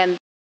meeting. And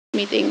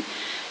meeting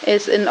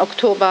is in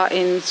October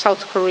in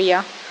South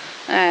Korea,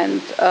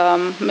 and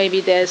maybe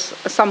there's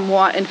some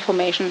more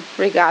information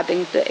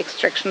regarding the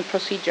extraction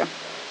procedure.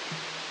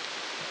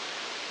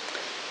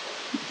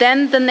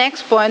 Then the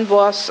next point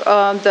was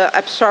the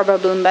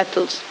absorbable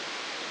metals.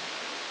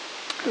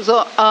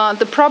 So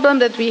the problem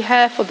that we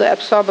have for the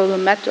absorbable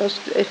metals,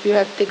 if you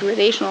have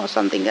degradation or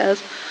something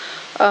else,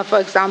 for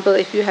example,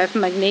 if you have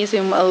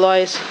magnesium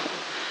alloys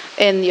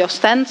in your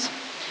stents,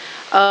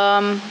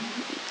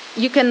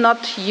 you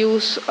cannot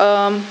use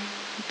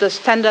the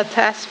standard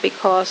test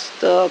because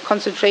the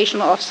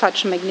concentration of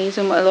such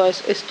magnesium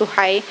alloys is too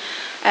high,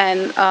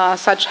 and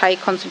such high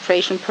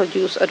concentration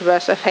produce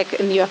adverse effect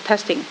in your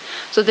testing.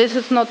 So this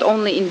is not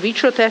only in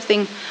vitro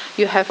testing,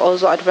 you have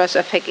also adverse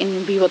effect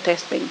in vivo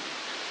testing,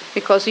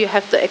 because you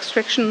have the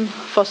extraction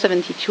for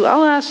 72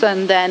 hours,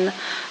 and then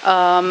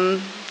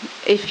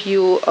if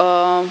you,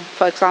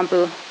 for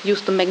example,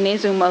 use the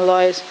magnesium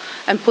alloys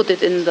and put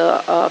it in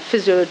the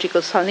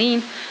physiological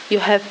saline, you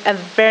have a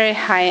very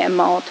high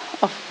amount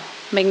of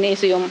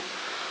magnesium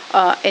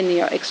in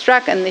your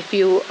extract, and if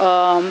you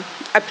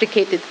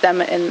applicated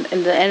them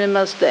in the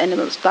animals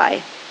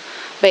die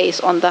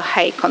based on the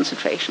high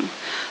concentration.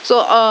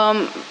 So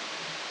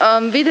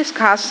we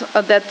discussed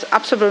that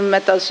absorbable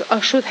metals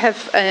should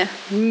have a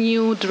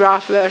new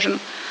draft version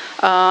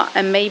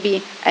and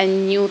maybe a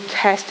new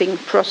testing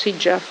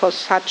procedure for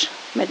such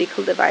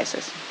medical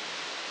devices.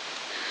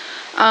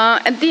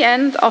 At the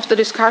end of the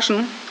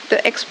discussion,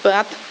 the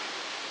expert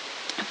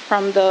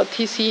from the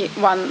TC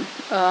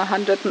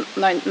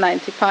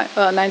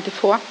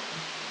 194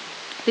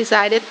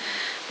 decided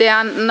they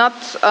are not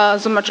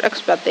so much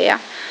expert there,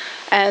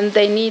 and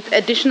they need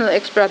additional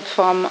expert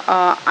from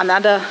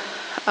another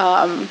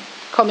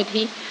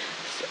committee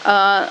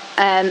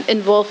and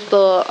involve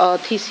the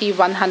TC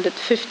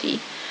 150.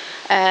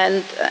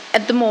 And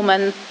at the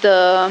moment,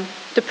 the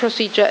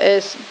procedure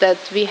is that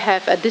we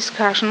have a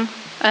discussion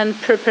and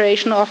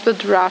preparation of the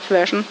draft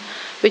version,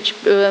 which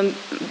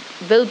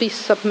will be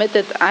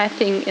submitted, I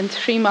think, in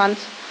 3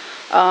 months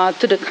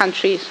to the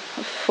countries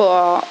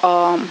for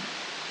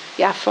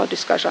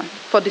discussion.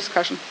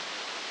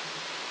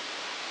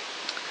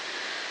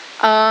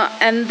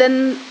 And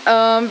then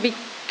we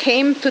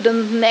came to the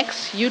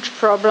next huge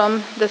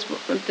problem. That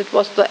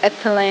was the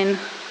ethylene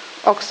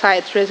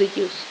oxide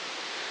residues.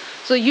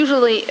 So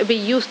usually we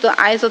use the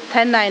ISO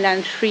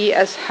 10993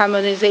 as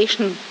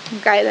harmonization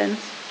guidance.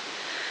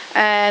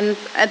 And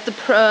at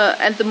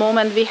the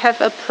moment we have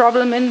a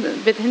problem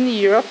within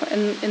Europe,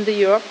 in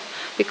Europe,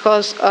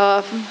 because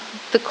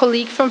the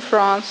colleague from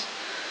France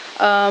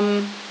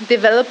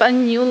developed a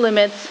new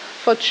limit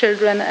for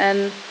children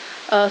and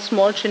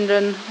small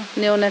children,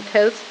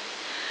 neonatals,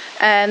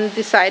 and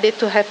decided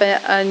to have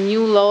a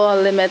new lower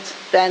limit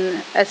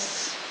than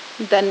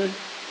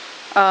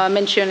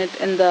mentioned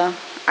in the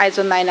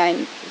ISO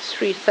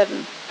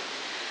 9937.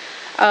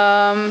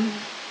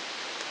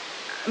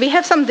 We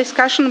have some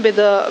discussion with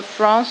the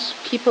France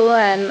people,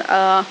 and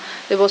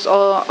there was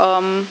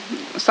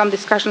some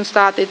discussion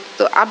started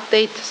to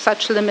update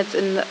such limits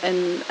in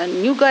a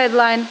new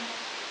guideline.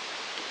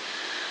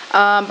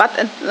 But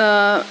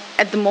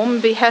at the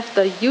moment we have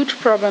the huge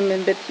problem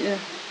in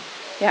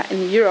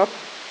Europe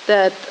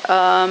that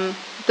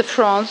the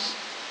France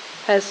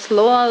has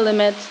lower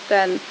limits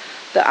than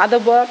the other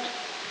world.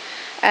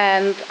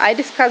 And I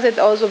discussed it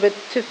also with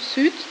TÜV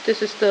Süd.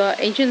 This is the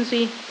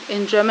agency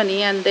in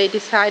Germany, and they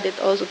decided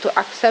also to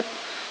accept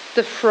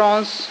the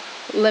France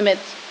limit.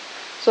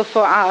 So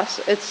for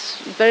us, it's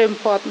very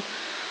important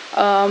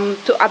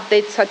to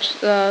update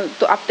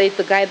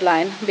the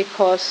guideline,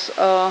 because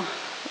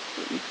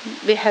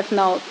we have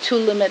now 2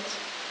 limits,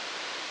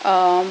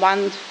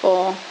 one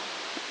for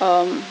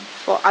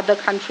other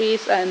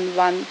countries and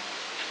one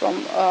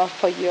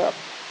for Europe.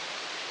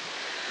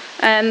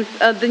 And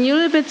the new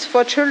limits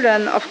for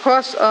children, of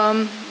course,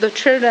 the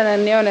children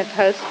and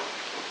neonatals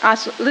are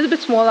a little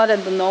bit smaller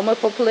than the normal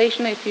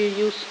population if you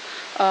use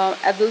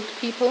adult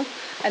people,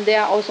 and they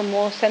are also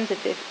more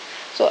sensitive.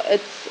 So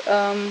it's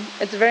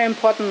very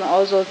important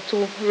also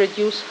to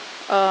reduce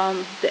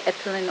the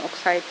ethylene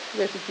oxide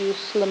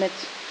residues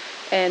limits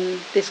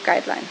in this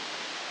guideline.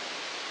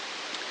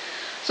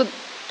 So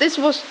this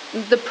was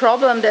the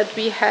problem that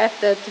we have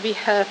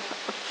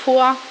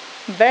 4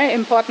 very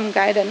important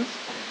guidance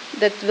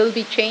that will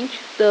be changed.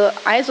 The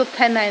ISO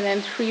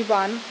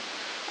 10931,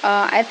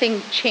 I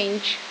think,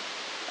 change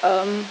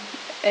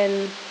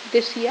in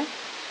this year,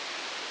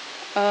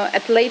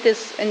 at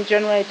latest in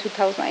January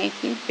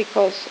 2018,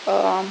 because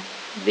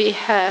we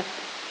have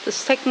the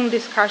second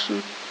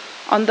discussion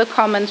on the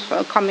comments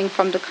coming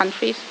from the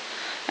countries,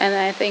 and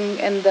I think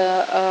in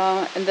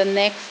the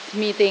next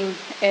meeting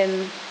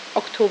in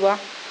October.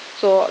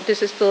 So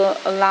this is the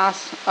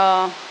last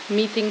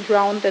meeting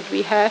round that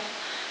we have,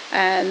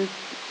 and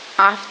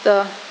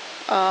after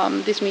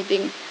this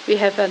meeting, we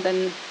have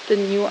then the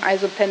new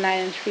ISO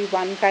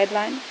 10931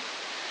 guideline.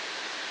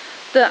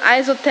 The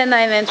ISO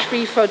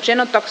 10993 for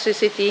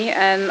genotoxicity,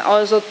 and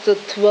also the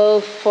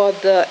 12 for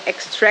the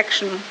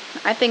extraction.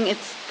 I think it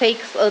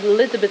takes a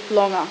little bit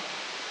longer.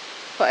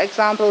 For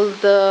example,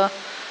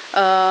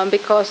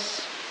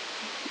 because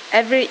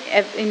every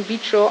in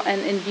vitro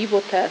and in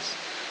vivo test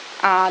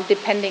are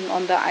depending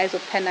on the ISO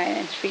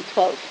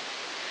 10993-12.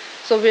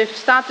 So we've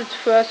started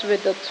first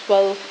with the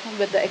 12,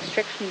 with the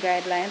extraction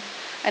guidelines,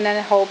 and then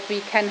I hope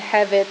we can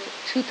have it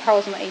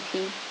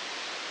 2018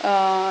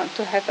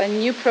 to have a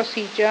new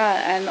procedure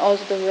and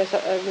also the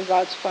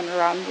results from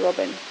round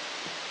robin.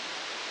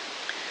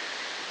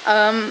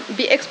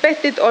 We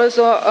expected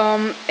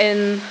also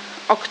in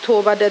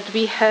October that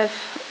we have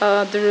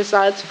the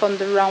results from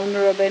the round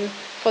robin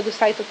for the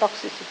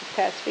cytotoxicity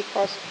test,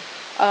 because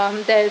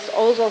there is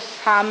also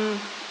some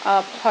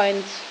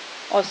points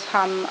or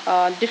some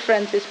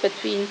differences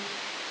between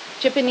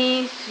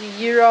Japanese,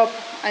 Europe,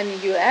 and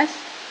the US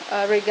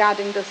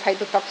regarding the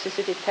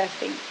cytotoxicity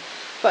testing.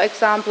 For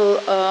example,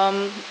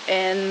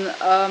 in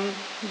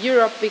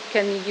Europe we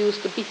can use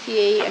the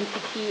BCA,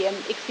 MTT, and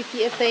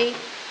XCT assay.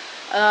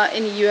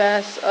 In the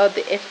US,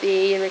 the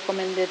FDA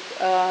recommended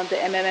the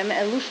MMM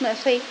elution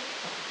assay,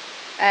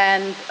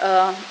 and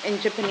in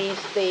Japanese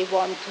they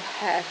want to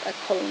have a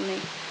colony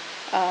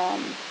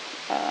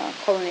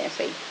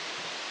assay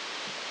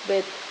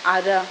with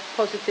other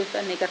positive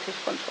and negative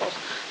controls.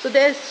 So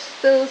there's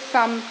still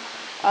some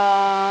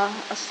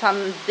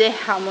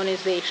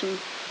deharmonization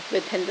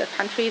within the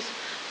countries,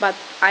 but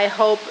I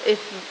hope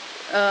if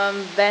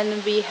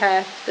when we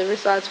have the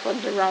results for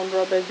the round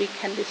robin, we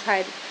can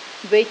decide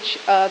which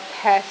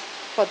test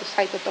for the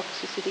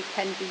cytotoxicity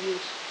can be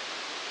used.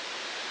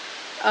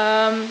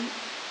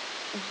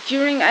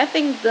 During, I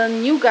think, the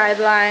new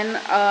guideline,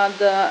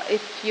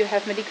 if you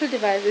have medical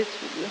devices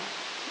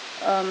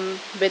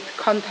with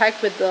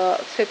contact with the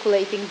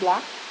circulating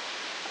blood,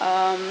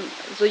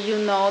 so you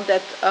know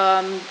that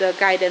the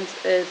guidance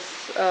is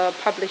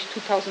published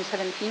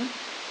 2017,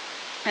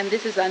 and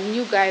this is a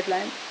new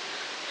guideline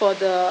for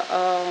the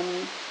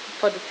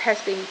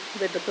testing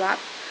with the blood.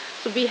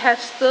 So we have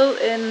still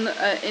in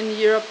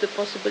Europe the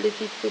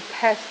possibility to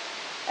test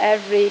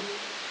every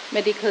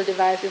medical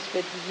devices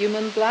with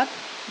human blood,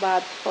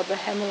 but for the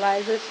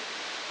hemolysis,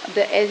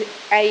 the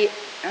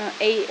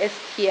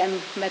ASTM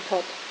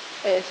method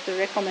is the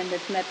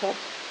recommended method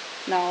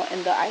now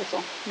in the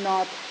ISO,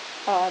 not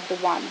the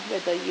one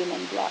with the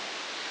human blood.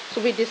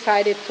 So we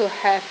decided to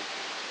have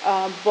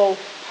both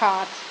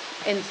parts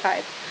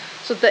inside.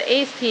 So the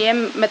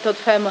ASTM method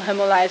for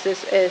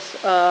hemolysis is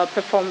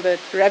performed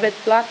with rabbit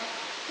blood,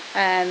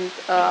 and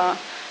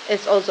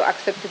is also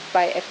accepted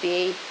by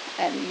FDA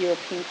and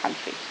European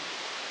countries.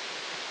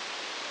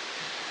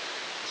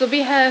 So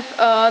we have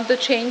the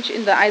change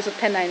in the ISO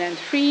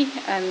 10993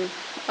 and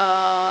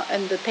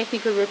the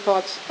technical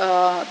reports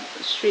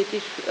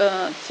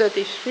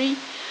 33.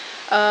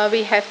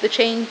 We have the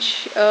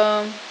change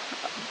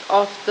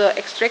of the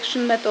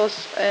extraction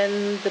methods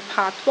in the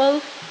part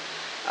 12.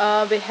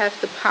 We have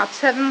the part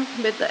 7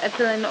 with the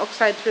ethylene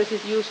oxide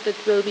residues that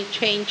will be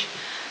changed,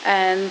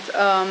 and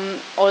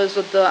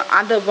also the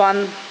other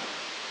one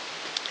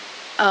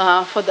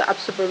for the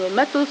absorbable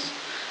metals.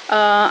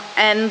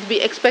 And we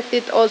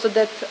expected also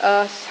that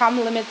some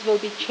limits will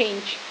be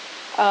changed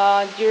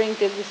during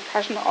the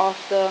discussion of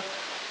the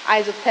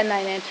ISO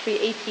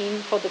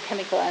 10993/18 for the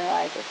chemical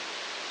analysis,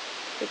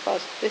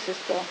 because this is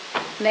the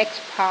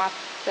next part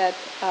that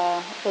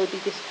will be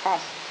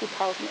discussed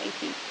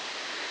 2018.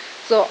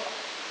 So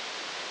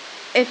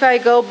if I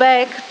go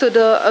back to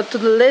the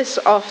list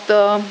of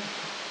the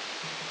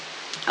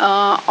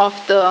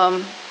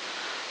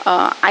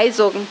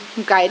ISO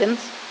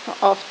guidance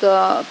of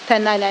the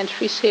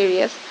 10993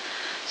 series,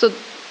 so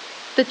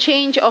the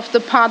change of the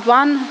part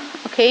 1,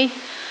 okay,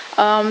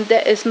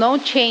 there is no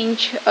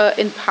change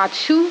in part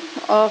 2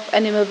 of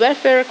animal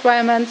welfare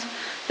requirements.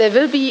 There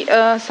will be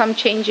some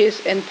changes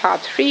in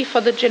part 3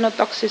 for the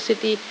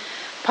genotoxicity.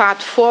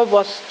 Part 4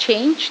 was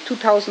changed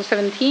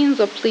 2017,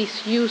 so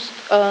please use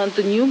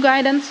the new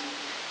guidance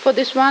for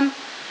this one,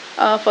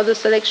 for the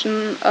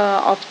selection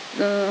of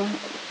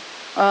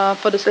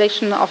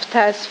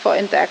tests for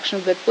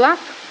interaction with blood.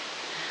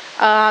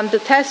 The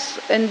tests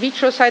in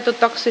vitro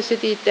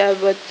cytotoxicity,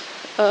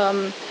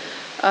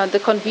 the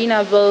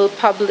convener will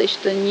publish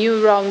the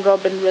new round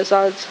robin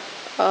results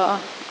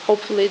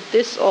hopefully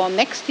this or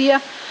next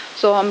year.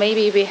 So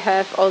maybe we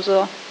have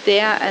also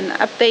there an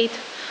update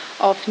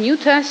of new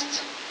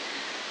tests.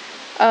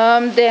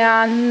 There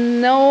are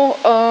no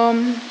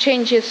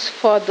changes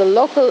for the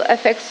local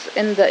effects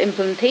in the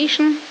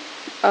implementation.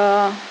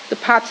 The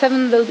part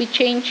 7 will be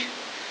changed.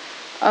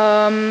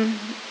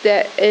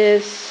 There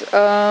is,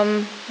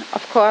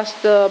 of course,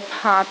 the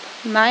part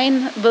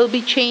 9 will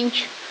be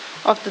changed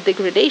of the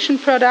degradation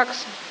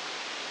products.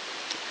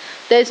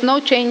 There is no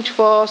change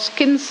for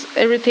skin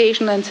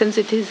irritation and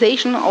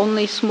sensitization,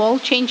 only small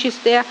changes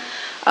there.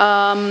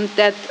 Of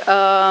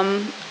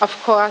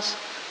course,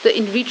 the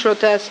in vitro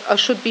test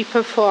should be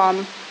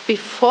performed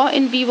before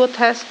in vivo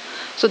test.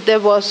 So there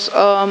was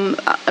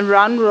a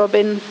round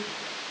robin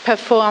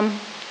performed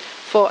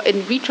for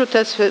in vitro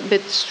tests with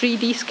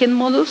 3D skin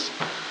models,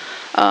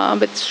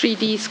 with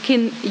 3D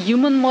skin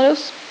human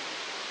models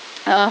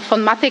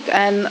from Matic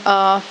and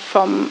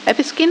from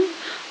Episkin.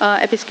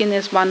 Episkin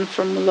is one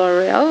from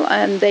L'Oreal,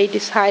 and they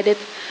decided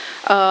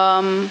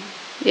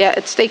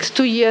it takes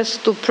 2 years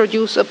to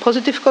produce a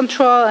positive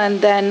control,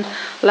 and then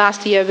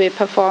last year we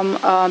performed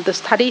the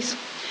studies,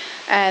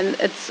 and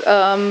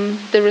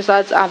the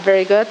results are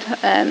very good.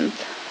 And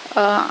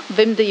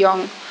Wim de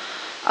Jong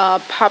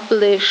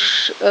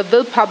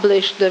will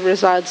publish the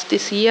results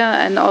this year,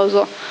 and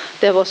also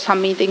there was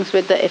some meetings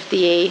with the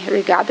FDA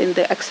regarding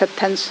the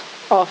acceptance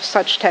of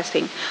such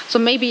testing. So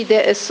maybe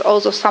there is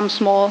also some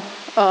small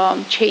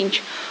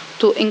change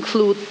to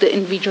include the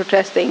in vitro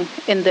testing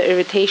in the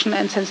irritation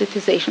and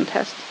sensitization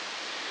test.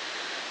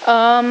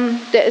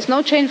 There is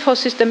no change for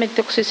systemic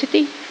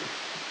toxicity.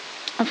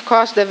 Of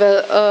course, there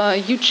will a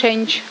huge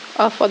change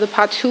for the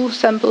part 2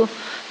 sample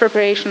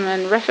preparation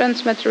and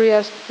reference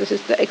materials. This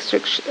is the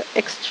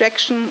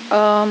extraction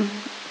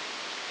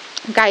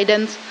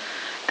guidance,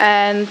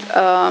 and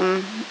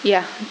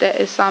there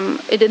is some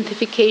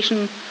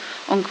identification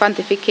on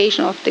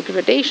quantification of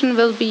degradation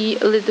will be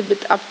a little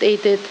bit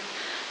updated.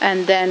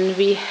 And then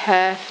we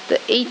have the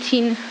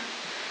 18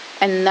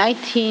 and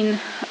 19.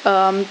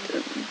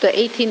 The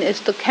 18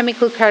 is the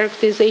chemical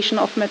characterization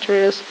of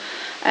materials,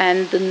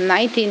 and the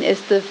 19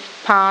 is the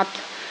part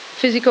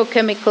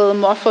physicochemical,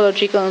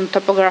 morphological, and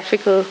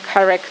topographical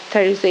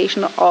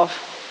characterization of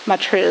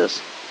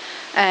materials.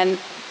 And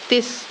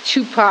these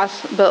 2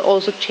 parts will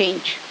also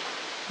change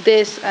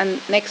this and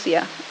next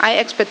year. I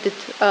expected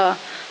that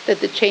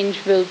the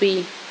change will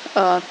be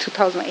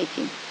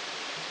 2018.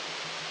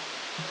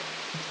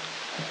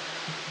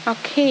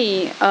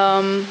 Okay,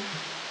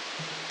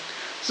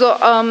 so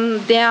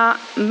there are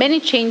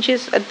many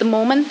changes at the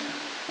moment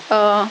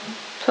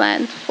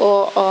planned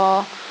for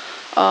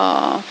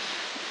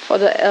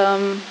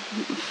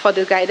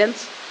the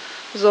guidance.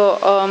 So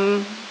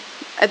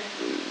at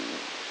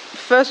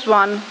first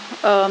one,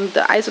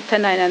 the ISO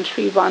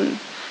 10931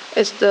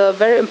 is the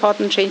very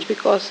important change,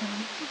 because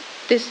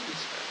this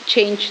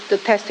changed the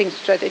testing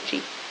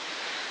strategy,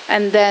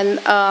 and then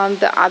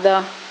the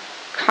other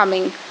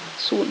coming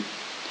soon.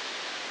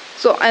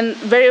 So, and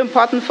very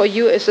important for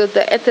you is that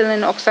the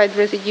ethylene oxide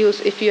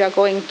residues, if you are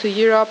going to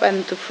Europe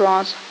and to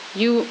France,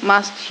 you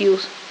must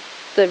use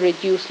the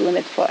reduced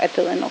limit for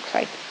ethylene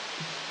oxide.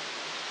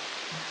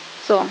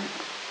 So,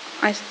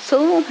 I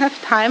still have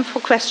time for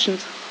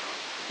questions.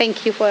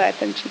 Thank you for your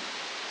attention.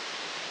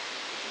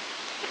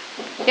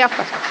 Yeah,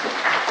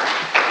 Pastor.